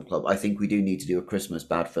Bad Film Club. I think we do need to do a Christmas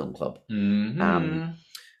Bad Film Club. And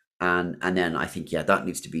then I think that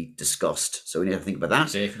needs to be discussed. So we need to think about that.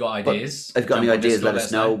 So if you've got ideas, if you've got any ideas, let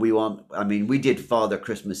us know. We did Father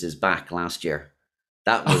Christmas is Back last year.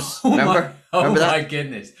 That was remember that? My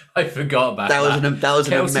goodness, I forgot about that. That was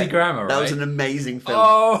Kelsey Grammer. That was an amazing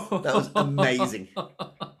film. That was amazing.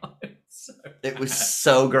 It was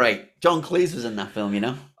so great. John Cleese was in that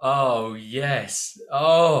film, Oh yes.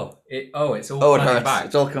 It's all coming back.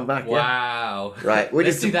 It's all come back. Wow. Yeah. Right.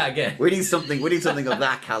 Let's do that again. We need something of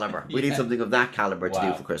that caliber. We need something of that caliber to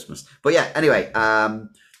do for Christmas. But yeah. Anyway,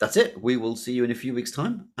 that's it. We will see you in a few weeks'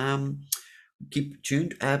 time. Keep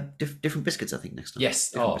tuned. Different biscuits, I think, next time.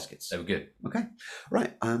 Yes. Different biscuits. They were good. Okay.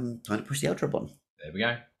 Right. Time to push the outro button. There we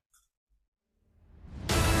go.